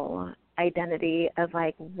single identity of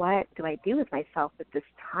like, what do I do with myself at this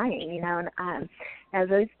time? And I was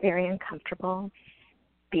always very uncomfortable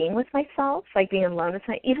being with myself, like being alone with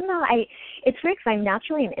even though it's weird because I'm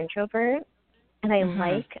naturally an introvert and I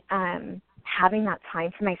like having that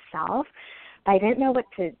time for myself, but I didn't know what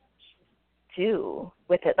to do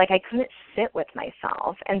with it. Like I couldn't sit with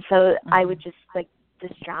myself, and so I would just like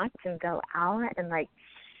distract and go out, and like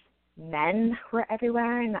men were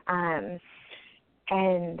everywhere, and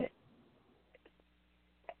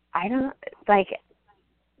I don't like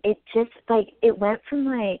it. Just like it went from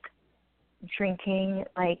like drinking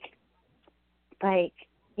like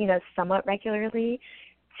somewhat regularly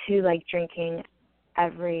to like drinking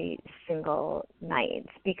every single night,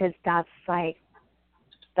 because that's like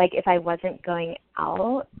if I wasn't going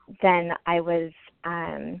out, then I was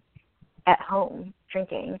at home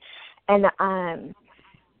drinking, and I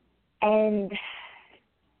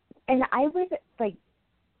would like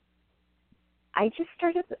I just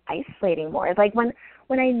started isolating more. Like when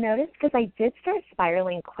I noticed, because I did start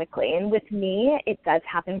spiraling quickly, and with me, it does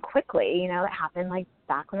happen quickly. It happened like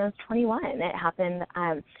back when I was 21. It happened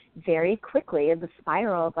very quickly. The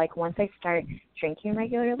spiral of like once I start drinking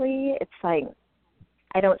regularly, it's like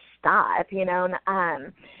I don't stop,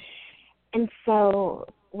 and so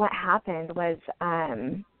what happened was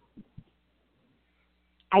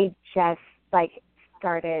I just like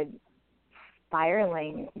started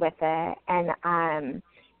spiraling with it, and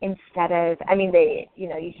instead of,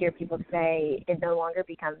 you hear people say it no longer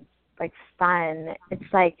becomes like fun.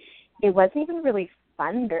 It's like it wasn't even really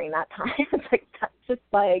fun during that time. It's like that's just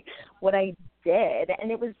like what I did,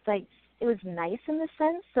 and it was nice in the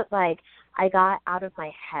sense that like I got out of my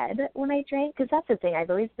head when I drank, because that's the thing. I've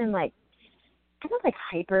always been like kind of like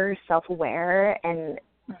hyper self-aware, and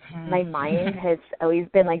my mind has always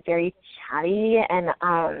been like very chatty, and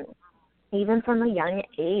even from a young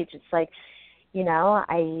age, it's like,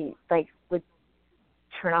 I like would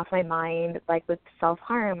turn off my mind like with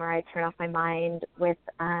self-harm, or I turn off my mind with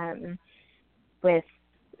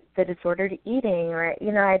the disordered eating, or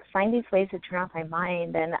I'd find these ways to turn off my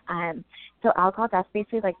mind, and so alcohol, that's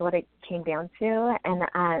basically like what it came down to,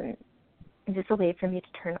 and it's just a way for me to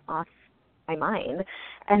turn off my mind,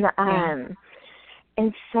 and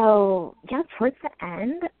so towards the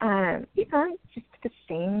end, just the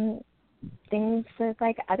same things that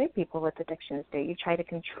like other people with addictions do. You try to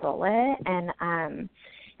control it, and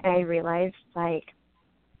I realized like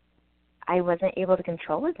I wasn't able to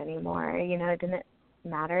control it anymore. It didn't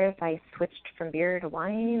matter if I switched from beer to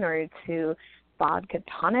wine or to vodka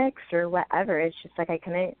tonics or whatever. It's just like I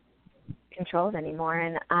couldn't control it anymore.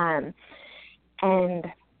 And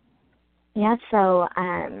yeah, so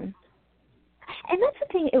and that's the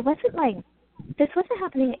thing. It wasn't like this wasn't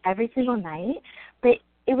happening every single night, but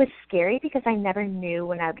it was scary because I never knew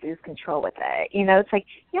when I'd lose control with it. You know, it's like,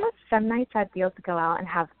 some nights I'd be able to go out and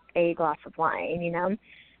have a glass of wine,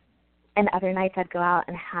 and other nights I'd go out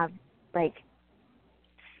and have like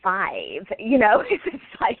 5, it's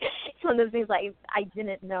like, it's one of those things like I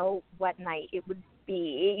didn't know what night it would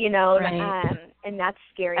be, Right. And that's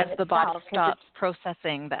scary As in the body itself. stops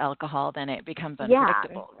processing the alcohol, then it becomes Yeah,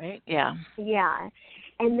 unpredictable, right? Yeah. yeah.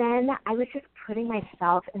 And then I was just putting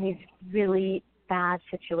myself in these really bad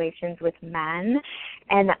situations with men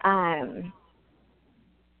and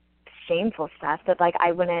shameful stuff that like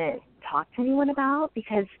I wouldn't talk to anyone about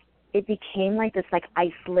because it became like this like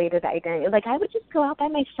isolated identity. Like I would just go out by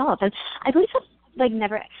myself, and I really just like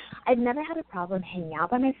I'd never had a problem hanging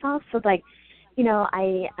out by myself. So like,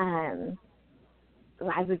 I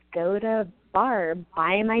would go to a bar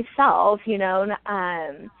by myself, and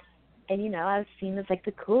I was seen as like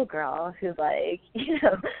the cool girl who like,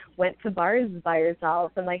 went to bars by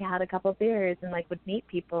herself and like had a couple beers and like would meet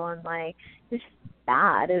people, and like it was just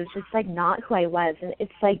bad. It was just like not who I was, and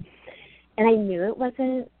it's like, and I knew it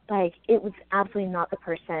wasn't like it was absolutely not the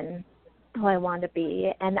person who I wanted to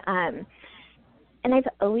be, and I've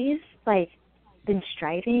always like been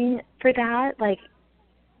striving for that, like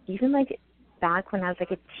even like back when I was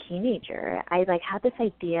like a teenager, I like had this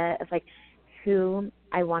idea of like who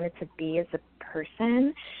I wanted to be as a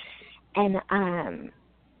person, and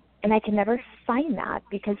I could never find that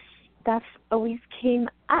because stuff always came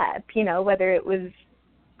up, whether it was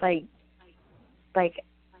like like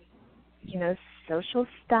social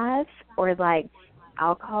stuff or like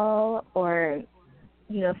alcohol or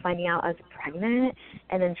finding out I was pregnant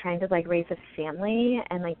and then trying to like raise a family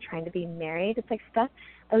and like trying to be married. It's like stuff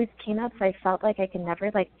always came up, so I felt like I could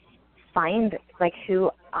never like find like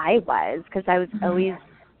who I was because I was always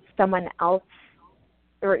someone else,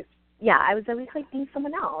 or I was always like being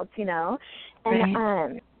someone else,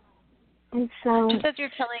 Right. And so Just as you're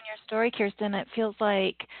telling your story, Kirsten, it feels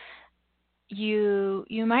like you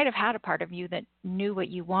might have had a part of you that knew what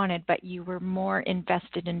you wanted, but you were more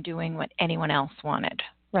invested in doing what anyone else wanted,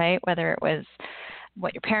 right? Whether it was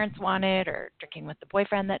what your parents wanted or drinking with the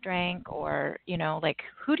boyfriend that drank or, like,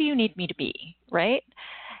 who do you need me to be, right?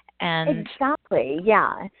 And exactly,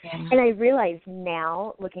 yeah. yeah. And I realize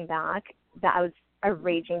now, looking back, that I was a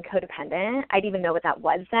raging codependent. I didn't even know what that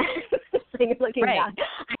was then. Like, looking Right. back,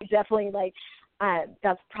 I definitely like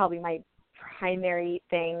that's probably my primary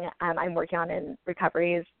thing I'm working on in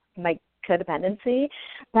recovery is my codependency.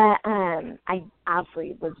 But I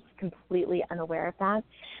absolutely was completely unaware of that.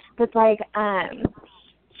 But like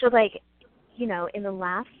so like in the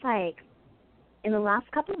last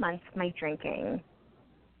couple of months of my drinking,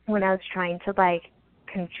 when I was trying to like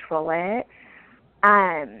control it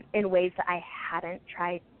in ways that I hadn't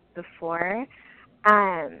tried before,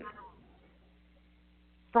 um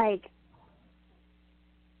like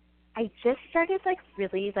I just started like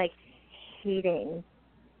really like hating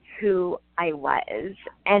who I was,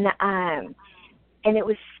 and it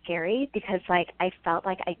was scary because like I felt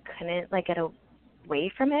like I couldn't like get away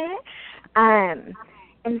from it, and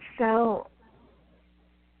so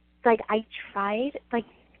like I tried like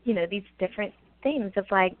these different things of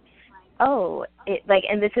like, oh, it like,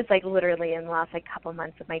 and this is like literally in the last like couple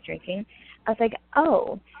months of my drinking, I was like,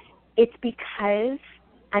 oh, it's because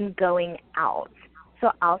I'm going out,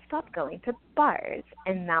 so I'll stop going to bars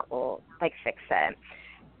and that will like fix it.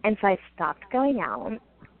 And so I stopped going out,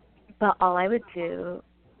 but all I would do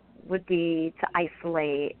would be to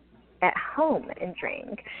isolate at home and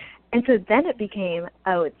drink. And so then it became,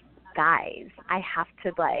 oh, it's guys. I have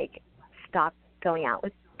to like stop going out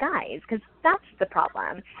with guys because that's the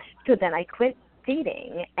problem. So then I quit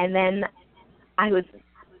dating, and then I was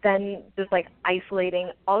then just like isolating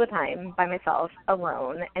all the time by myself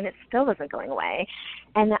alone, and it still wasn't going away.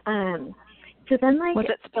 And so then like Was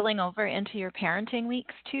it spilling over into your parenting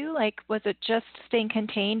weeks too? Like, was it just staying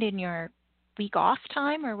contained in your week off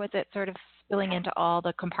time, or was it sort of spilling into all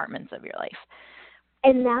the compartments of your life?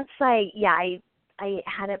 and that's like I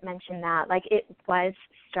hadn't mentioned that. Like it was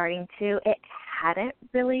starting to. It hadn't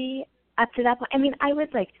really up to that point. I mean, I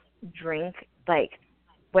would like drink like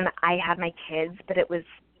when I had my kids, but it was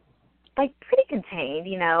like pretty contained,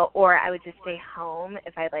 or I would just stay home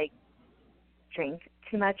if I like drink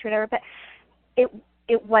too much or whatever. But it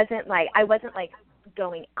it wasn't like I wasn't like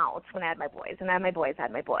going out when I had my boys, and I had my boys, I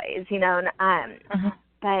had my boys, and Uh-huh.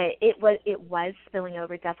 but it was spilling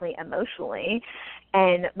over definitely emotionally,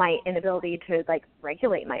 and my inability to like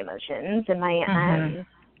regulate my emotions and my Mhm.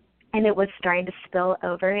 and it was starting to spill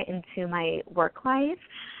over into my work life.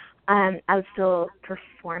 I was still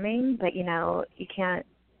performing, but, you know, you can't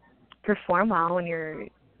perform well when you're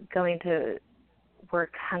going to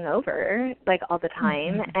work hungover, like, all the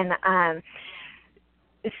time. Mm-hmm. And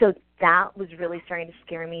so that was really starting to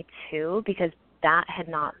scare me, too, because that had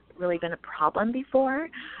not really been a problem before.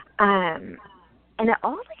 And it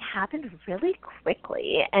all, like, happened really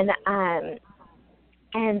quickly. And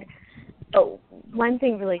oh, one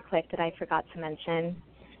thing really quick that I forgot to mention,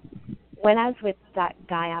 when I was with that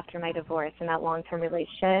guy after my divorce in that long-term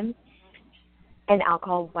relationship, and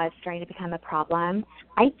alcohol was starting to become a problem,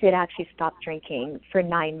 I did actually stop drinking for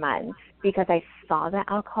 9 months because I saw that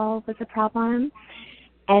alcohol was a problem,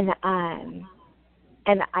 and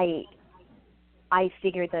I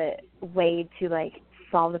figured the way to, like,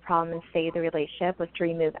 solve the problem and save the relationship was to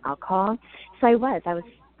remove alcohol. So I was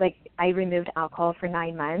like, I removed alcohol for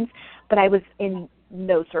 9 months, but I was in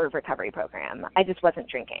no sort of recovery program. I just wasn't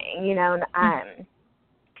drinking, you know.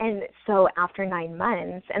 And so after 9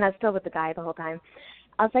 months, and I was still with the guy the whole time,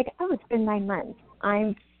 I was like, oh, it's been 9 months.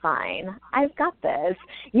 I'm fine. I've got this,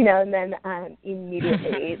 you know. And then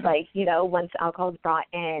immediately, like, you know, once alcohol was brought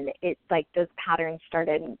in, it, like, those patterns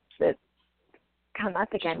started to come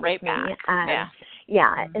up again Just right with me. back.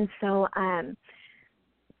 Yeah. And so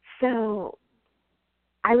so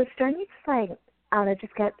I was starting to, like, I don't know,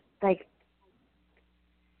 just get, like,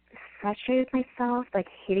 frustrated with myself, like,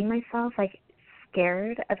 hating myself, like,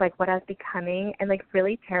 scared of, like, what I was becoming, and, like,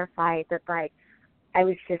 really terrified that, like, I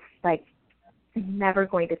was just, like, never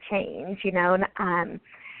going to change, you know. And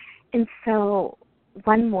so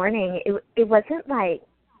one morning, it wasn't like,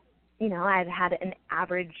 you know, I'd had an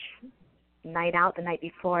average night out the night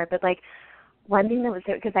before, but, like, one thing that was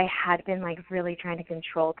there, because I had been, like, really trying to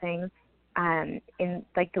control things in,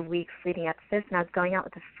 like, the weeks leading up to this, and I was going out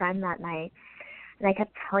with a friend that night, and I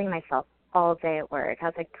kept telling myself all day at work, I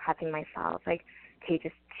was, like, prepping myself, like, okay,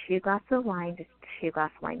 just 2 glasses of wine, just 2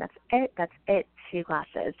 glasses of wine, that's it, 2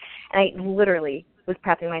 glasses. And I literally was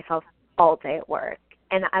prepping myself all day at work.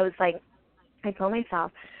 And I was like, I told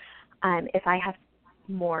myself, if I have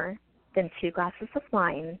more than 2 glasses of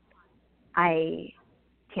wine, I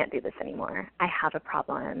can't do this anymore. I have a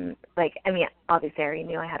problem. Like, I mean, obviously I already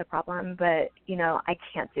knew I had a problem, but, you know, I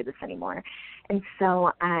can't do this anymore. And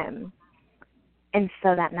so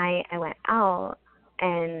that night I went out,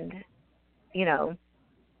 and, you know,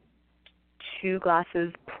 2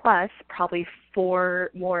 glasses plus probably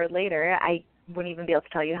 4 more later, I wouldn't even be able to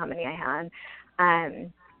tell you how many I had.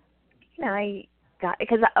 You know, I got,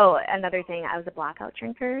 because, another thing, I was a blackout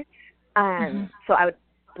drinker. So I would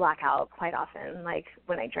black out quite often, like,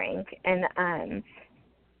 when I drank. And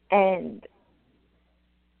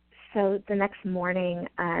so the next morning,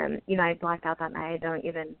 you know, I blacked out that night. I don't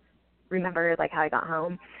even remember, like, how I got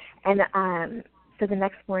home. And so the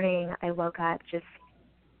next morning I woke up just,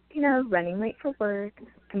 you know, running late for work,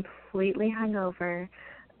 completely hungover.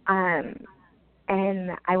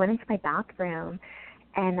 And I went into my bathroom,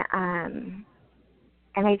 and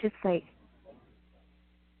I just, like,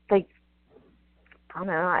 I don't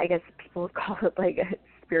know, I guess people would call it, like, a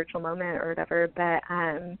spiritual moment or whatever, but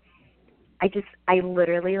I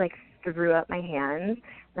literally, like, threw up my hands,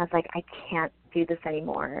 and I was like, I can't do this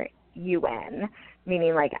anymore. You win,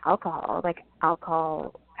 meaning, like, alcohol. Like,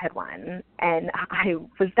 alcohol had won, and I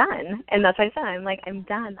was done. And that's what I said. I'm like, I'm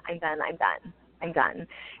done.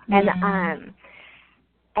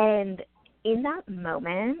 And in that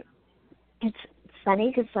moment, it's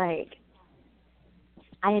funny because, like,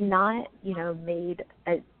 I had not, you know, made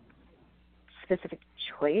a specific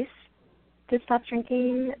choice to stop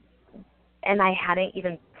drinking, and I hadn't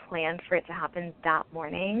even planned for it to happen that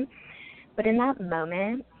morning. But in that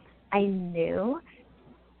moment, I knew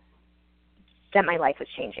that my life was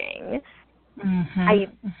changing. I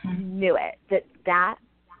knew it, that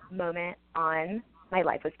moment on, my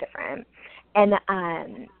life was different. And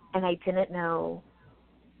I didn't know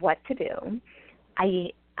what to do.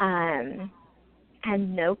 I had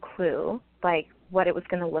no clue, like, what it was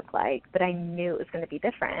going to look like, but I knew it was going to be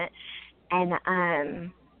different. And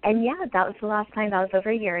yeah, that was the last time. That was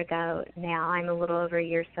over a year ago. Now I'm a little over a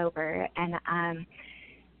year sober, and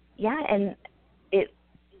yeah, and it,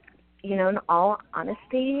 you know, in all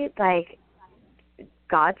honesty, like,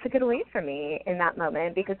 God took it away from me in that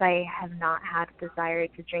moment, because I have not had a desire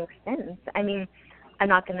to drink since. I mean, I'm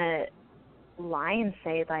not going to lie and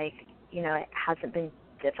say, like, you know, it hasn't been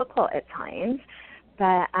difficult at times,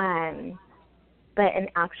 but an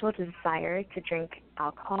actual desire to drink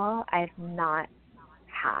alcohol I have not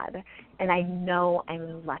had. And I know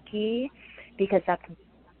I'm lucky, because that's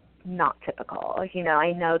not typical.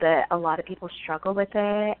 I know that a lot of people struggle with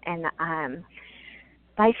it, and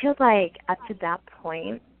but I feel like up to that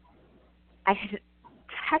point, I had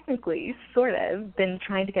technically sort of been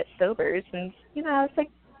trying to get sober since, I was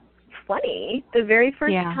like 20, the very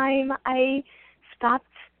first Yeah. time I stopped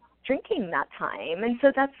drinking that time. And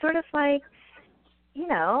so that's sort of like,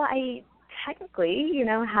 I technically,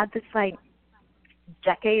 had this like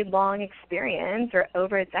decade-long experience, or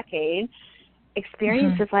over a decade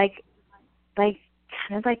experience Mm-hmm. of like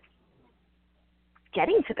kind of like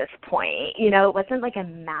getting to this point. It wasn't like a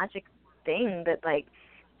magic thing that like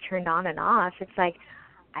turned on and off. It's like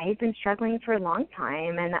I had been struggling for a long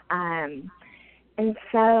time, and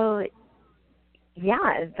so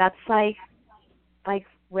yeah, that's like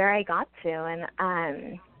where I got to.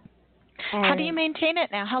 How do you And maintain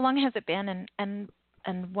it now? How long has it been, and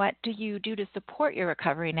what do you do to support your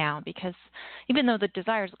recovery now? Because even though the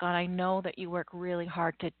desire's gone, I know that you work really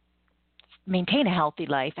hard to maintain a healthy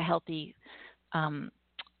life, a healthy um,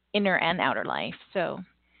 inner and outer life. So,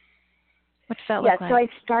 what does that yeah, look so like?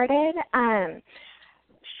 I started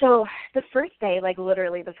so the first day, like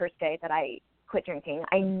literally the first day that I quit drinking,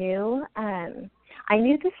 I knew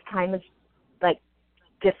this time was like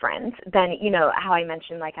different than, how I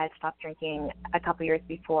mentioned, like I stopped drinking a couple years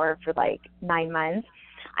before for like 9 months.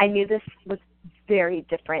 I knew this was very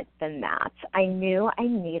different than that. I knew I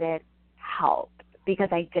needed help because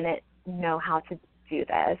I didn't know how to do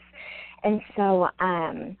this. And so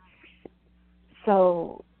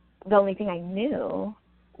the only thing I knew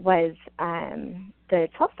was the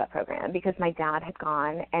 12-step program, because my dad had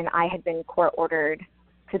gone and I had been court ordered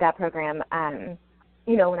to that program,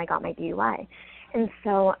 when I got my DUI. And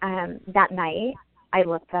so that night I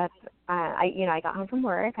looked up, I got home from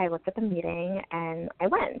work, I looked at the meeting and I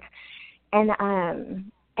went. And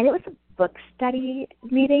it was a book study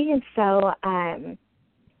meeting. And so, and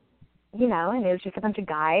it was just a bunch of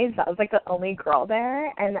guys. I was like the only girl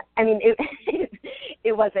there. And I mean,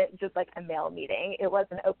 it wasn't just like a male meeting. It was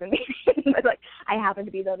an open meeting, but like I happened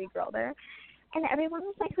to be the only girl there. And everyone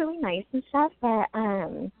was like really nice and stuff. But,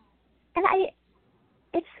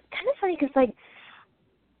 it's kind of funny because like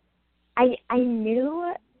I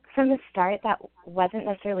knew from the start that wasn't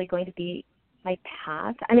necessarily going to be my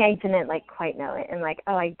path. I mean, I didn't like quite know it, and like,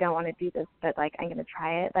 oh, I don't want to do this, but like I'm gonna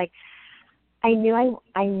try it. Like I knew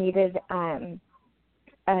I needed a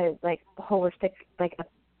like holistic like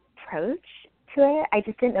approach to it. I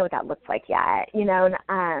just didn't know what that looked like yet, and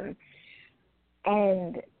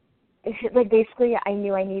like basically I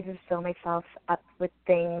knew I needed to fill myself up with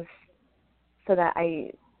things so that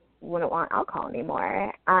I wouldn't want alcohol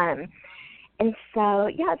anymore. And so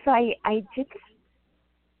yeah, so I did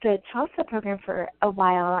the 12-step program for a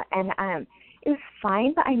while, and it was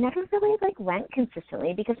fine, but I never really like went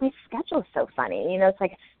consistently because my schedule is so funny. It's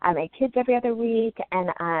like I have my kids every other week,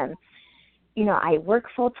 and I work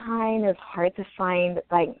full time. It was hard to find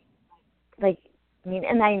like I mean,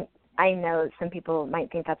 and I know some people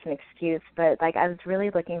might think that's an excuse, but like I was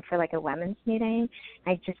really looking for like a women's meeting.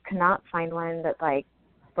 I just could not find one that like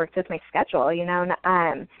worked with my schedule,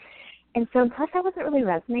 and so plus I wasn't really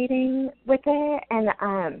resonating with it. And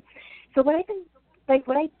so what I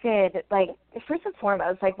did, like first and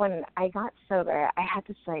foremost, like when I got sober, I had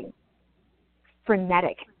this like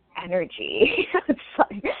frenetic energy.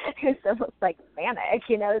 It's almost like manic,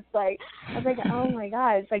 It's like I was like, oh my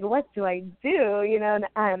gosh, like what do I do,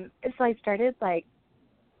 And so I started like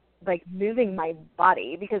moving my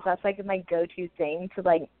body, because that's like my go-to thing to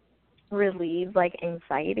like relieve like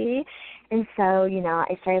anxiety. And so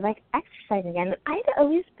I started like exercising again. I'd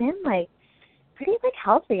always been like pretty like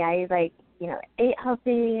healthy. I like ate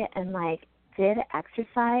healthy and like did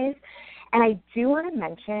exercise. And I do want to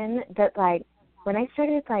mention that like when I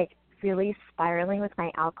started like really spiraling with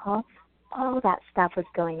my alcohol, all that stuff was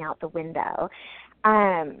going out the window.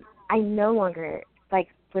 I no longer like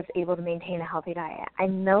was able to maintain a healthy diet. I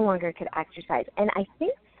no longer could exercise. And I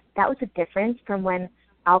think that was a difference from when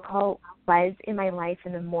alcohol was in my life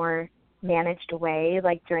in a more managed way,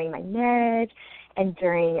 like during my marriage and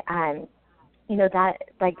during that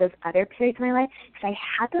like those other periods of my life, because I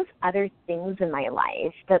had those other things in my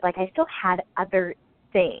life that like I still had other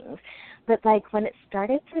things, but like when it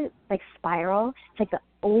started to like spiral, it's like the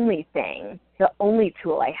only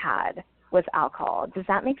tool I had was alcohol. Does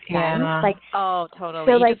that make sense? Yeah. Like, Oh, totally.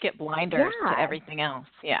 so You like, just get blinders to yeah, everything else.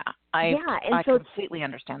 Yeah. I yeah, and I so completely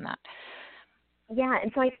understand that. yeah,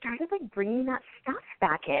 and so I started like bringing that stuff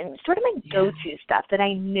back in, sort of my Yeah. go-to stuff that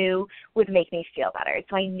I knew would make me feel better.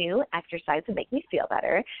 So I knew exercise would make me feel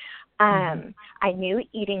better. Mhm. I knew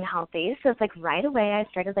eating healthy, so it's like right away I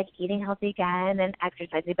started like eating healthy again and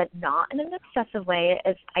exercising, but not in an obsessive way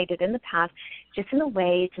as I did in the past, just in a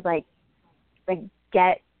way to like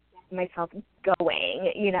get myself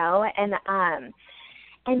going,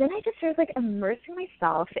 and then I just started like immersing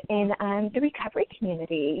myself in the recovery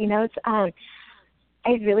community. It's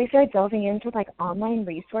I really started delving into like online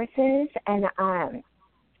resources and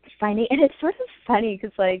finding, and it's sort of funny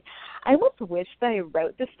because like I almost wish that I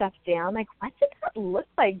wrote this stuff down. Like, what did that look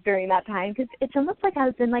like during that time? Because it's almost like I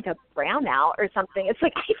was in like a brownout or something. It's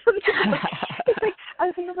like it's like I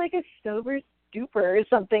was in like a sober stupor or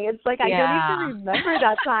something. It's like I don't even Yeah. remember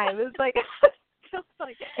that time. It's like just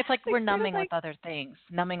It's like we're like sort of numbing like with other things,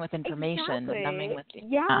 numbing with information, numbing exactly. with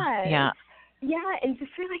Yes. yeah. Yeah, and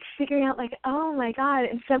just sort of like figuring out like, oh my God.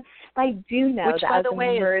 And so I do know Which, that I by was the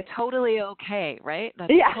way, is immersed. totally okay, right?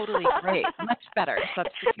 That's Yeah. totally great. Much better.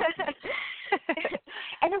 Substitute.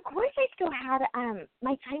 And of course I still had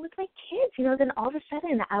my time with my kids, then all of a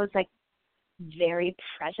sudden I was like very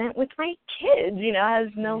present with my kids, I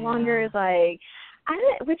was no longer Yeah. like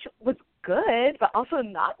which was good but also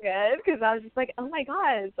not good because I was just like, oh my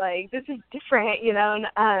God, it's like this is different, and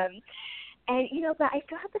but I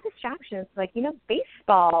still have the distractions like,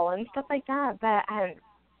 baseball and stuff like that. But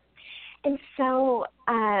and so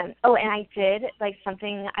oh, and I did like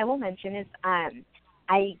something I will mention is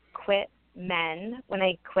I quit men when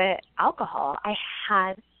I quit alcohol. I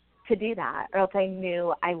had to do that or else I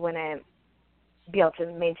knew I wouldn't be able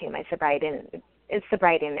to maintain my sobriety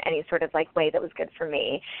in any sort of like way that was good for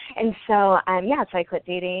me. And so so I quit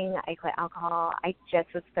dating, I quit alcohol. I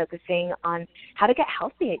just was focusing on how to get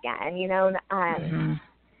healthy again, Mhm.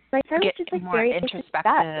 so I started Get with just like more very basic stuff.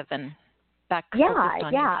 introspective and back Yeah, focused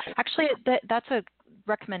on you. yeah. Actually, that's a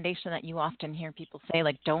recommendation that you often hear people say,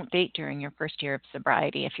 like, don't date during your first year of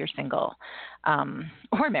sobriety if you're single,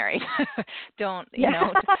 or married. Don't,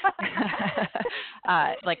 Yeah.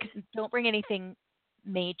 like, don't bring anything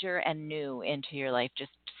major and new into your life.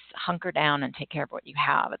 Just hunker down and take care of what you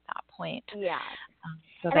have at that point, Yeah.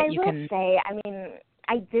 so And that I you will can. say, I mean,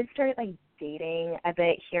 I did start like dating a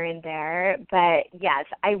bit here and there, but yes,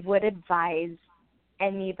 I would advise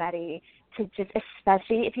anybody to just,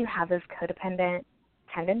 especially if you have those codependent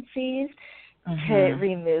tendencies, to Mhm.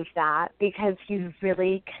 remove that because you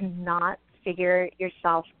really cannot figure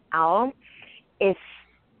yourself out if,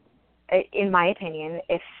 in my opinion,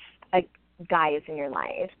 if a guy is in your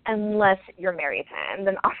life, unless you're married to him,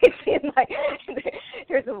 then obviously like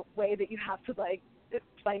there's a way that you have to like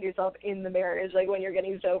find yourself in the marriage, like when you're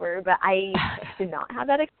getting sober. But I did not have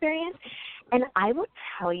that experience, and I will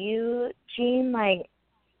tell you, Jean, like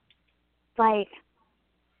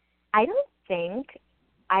I don't think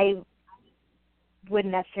I would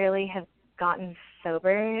necessarily have gotten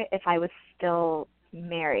sober if I was still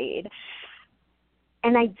married.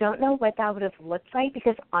 And I don't know what that would have looked like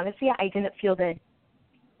because honestly, I didn't feel the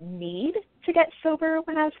need to get sober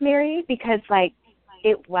when I was married because like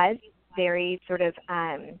it was very sort of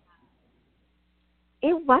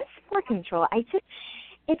it was more control.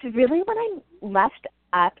 It's really when I'm left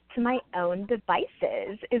up to my own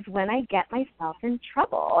devices is when I get myself in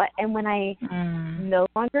trouble and when I Mm. no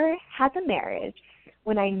longer had the marriage,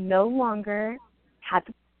 when I no longer had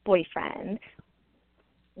the boyfriend,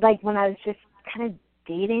 like when I was just kind of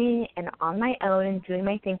dating and on my own and doing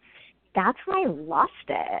my thing, that's when I lost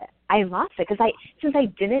it. I lost it because since I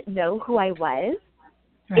didn't know who I was,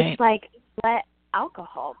 it's Right. like let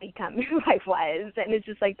alcohol become who I was, and it's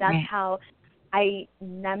just like that's Right. how I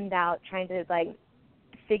numbed out trying to like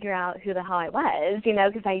figure out who the hell I was,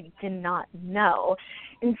 because I did not know,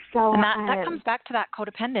 and so And that comes back to that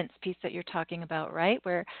codependence piece that you're talking about, right?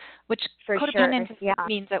 Which for sure, codependence yeah,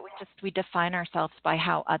 means that we define ourselves by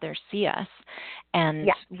how others see us, and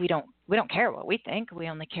yeah, we don't care what we think. We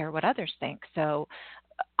only care what others think. So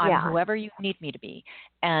I'm yeah, whoever you need me to be,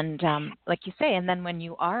 and like you say, and then when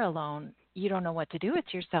you are alone, you don't know what to do with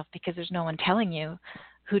yourself because there's no one telling you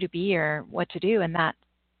who to be or what to do, and that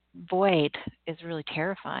void is really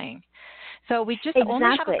terrifying. So we just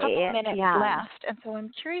only have a couple exactly, minutes yeah. left, and so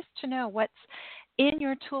I'm curious to know what's in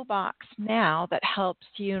your toolbox now that helps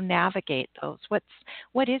you navigate those.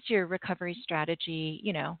 What is your recovery strategy,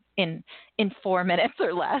 in 4 minutes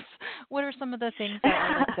or less? What are some of the things that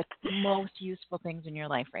are like the most useful things in your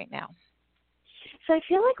life right now? So I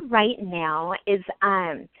feel like right now is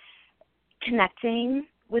connecting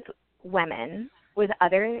with women, with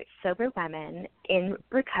other sober women in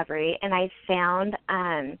recovery, and I found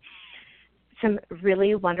some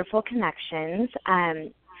really wonderful connections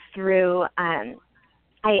through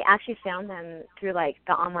I actually found them through like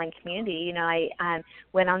the online community. You know, I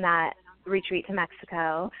went on that retreat to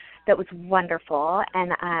Mexico that was wonderful,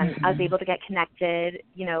 and I was able to get connected,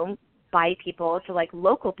 you know, by people to like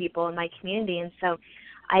local people in my community. And so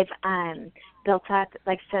I've built up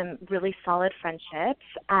like some really solid friendships,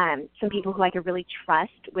 some people who I could really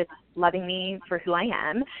trust with loving me for who I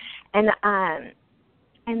am.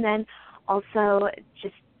 And then also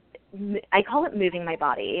just, I call it moving my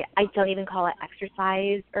body. I don't even call it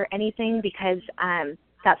exercise or anything, because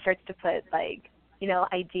that starts to put like, you know,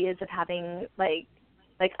 ideas of having like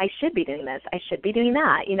I should be doing this, I should be doing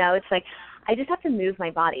that. You know, it's like I just have to move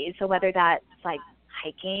my body. So whether that's like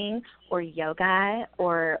hiking or yoga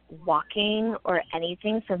or walking or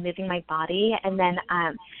anything, so moving my body. And then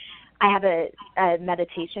I have a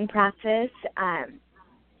meditation practice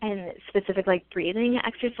and specific like breathing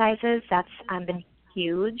exercises. That's been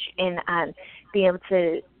huge in being able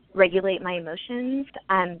to regulate my emotions,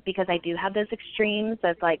 because I do have those extremes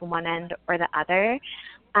of like one end or the other.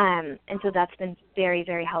 And so that's been very,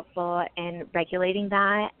 very helpful in regulating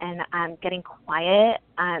that and getting quiet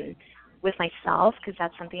with myself, because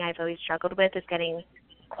that's something I've always struggled with, is getting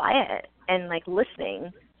quiet and like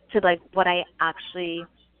listening to like what I actually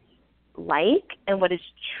like and what is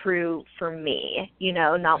true for me, you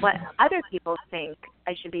know, not what other people think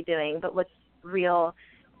I should be doing, but what's real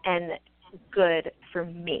and good for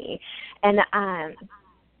me. And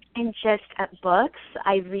just books,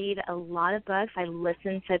 I read a lot of books. I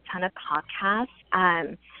listen to a ton of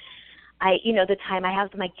podcasts. You know, the time I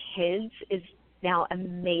have with my kids is now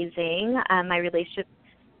amazing. My relationship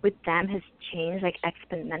with them has changed like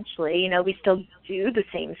exponentially. You know, we still do the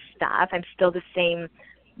same stuff. I'm still the same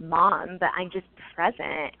mom, but I'm just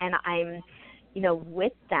present and I'm, you know,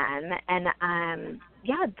 with them. And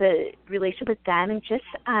the relationship with them and just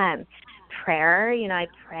prayer. You know, I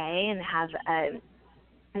pray and have a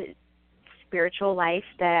spiritual life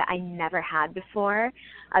that I never had before.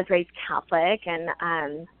 I was raised Catholic,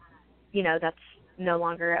 and you know, that's no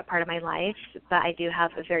longer a part of my life, but I do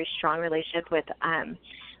have a very strong relationship with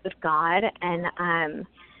God, and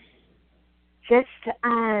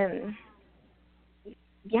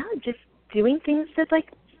just doing things that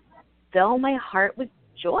like fill my heart with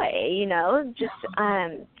joy, you know, just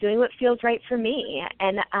doing what feels right for me.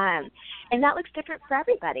 And that looks different for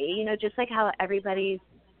everybody, you know, just like how everybody's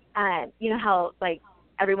you know, how like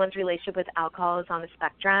everyone's relationship with alcohol is on the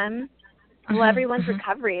spectrum. Well, everyone's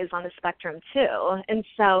recovery is on the spectrum too. And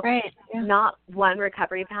so not one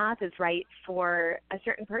recovery path is right for a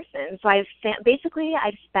certain person. So I've spent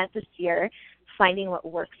this year finding what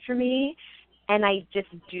works for me, and I just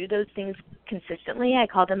do those things consistently. I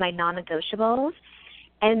call them my non-negotiables.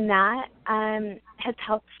 And that has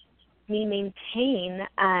helped me maintain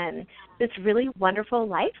this really wonderful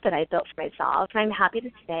life that I built for myself. And I'm happy to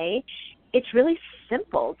say it's really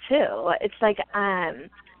simple too. It's like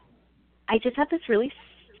I just have this really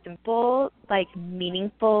simple, like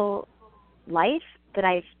meaningful life that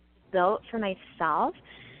I've built for myself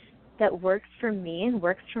that works for me and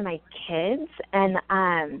works for my kids. And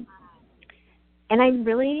I'm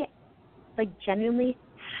really like genuinely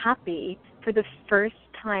happy for the first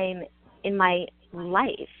time in my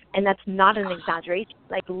life. And that's not an exaggeration,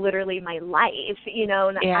 like literally my life, you know.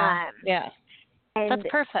 And that's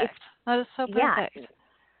perfect. That is so perfect.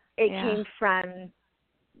 It came from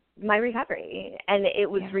my recovery, and it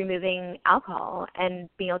was removing alcohol and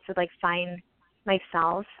being able to like find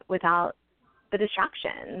myself without the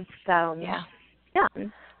distractions. So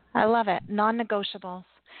I love it. Non-negotiables.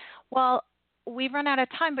 Well, we've run out of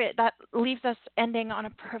time, but that leaves us ending on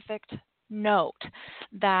a perfect note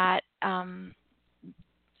that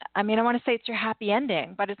I mean, I want to say it's your happy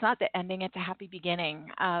ending, but it's not the ending, it's a happy beginning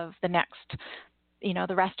of the next, you know,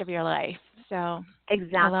 the rest of your life. So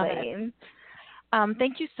exactly. I love it.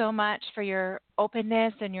 Thank you so much for your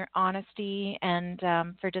openness and your honesty, and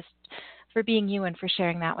for being you and for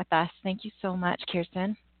sharing that with us. Thank you so much,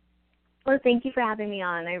 Kirsten. Well, thank you for having me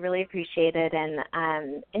on. I really appreciate it, and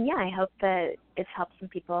I hope that it's helped some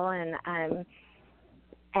people,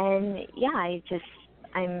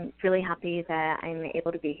 I'm really happy that I'm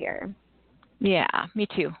able to be here. Yeah, me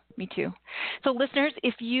too. Me too. So listeners,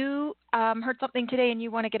 if you heard something today and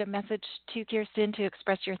you want to get a message to Kirsten to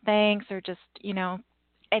express your thanks, or just, you know,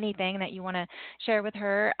 anything that you want to share with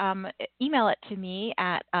her, email it to me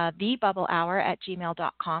at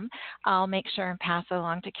thebubblehour@gmail.com. I'll make sure and pass it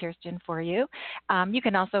along to Kirsten for you. You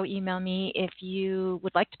can also email me if you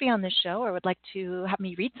would like to be on this show or would like to have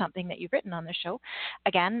me read something that you've written on the show.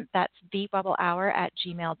 Again, that's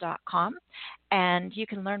thebubblehour@gmail.com. And you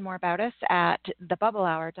can learn more about us at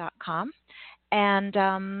thebubblehour.com. And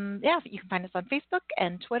you can find us on Facebook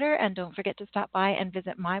and Twitter. And don't forget to stop by and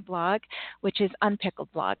visit my blog, which is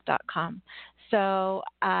unpickledblog.com. So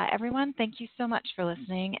everyone, thank you so much for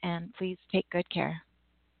listening, and please take good care.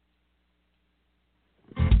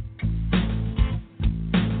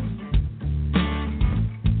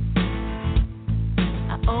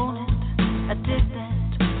 I own it, I did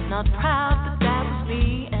that, not proud that that was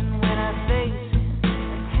me. And when I face it, I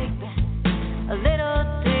take back a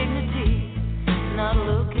little dignity. Not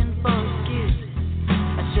looking for excuses.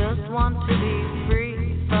 I just want to be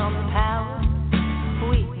free from the power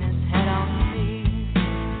weakness had on me.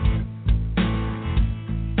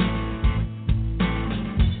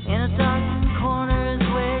 In a dark corner is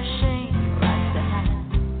where shame likes to hide.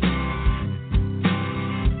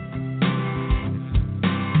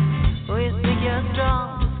 Oh, you think you're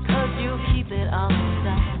strong just 'cause you keep it all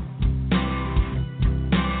inside.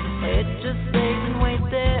 It just stays and waits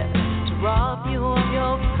there to rob you of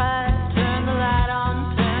your pride. Turn the light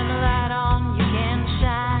on, you can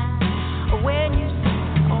shine. When you say,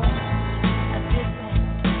 oh, I did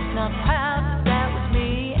that, not proud that that was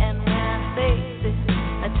me. And when I face it,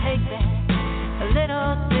 I take back a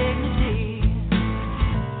little dignity.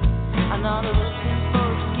 I'm not looking for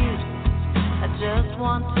excuses, I just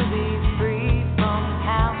want to be free from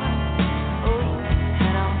power. Oh,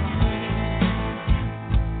 head on.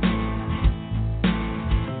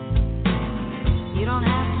 You don't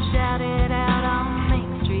have to shout it out on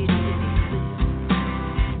Main Street to be clear.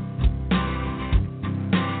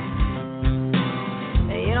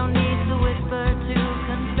 You don't need to whisper to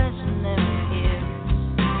confessionary ears.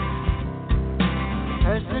 The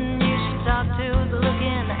person you should talk to is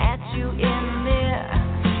looking at you in the mirror,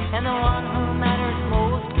 and the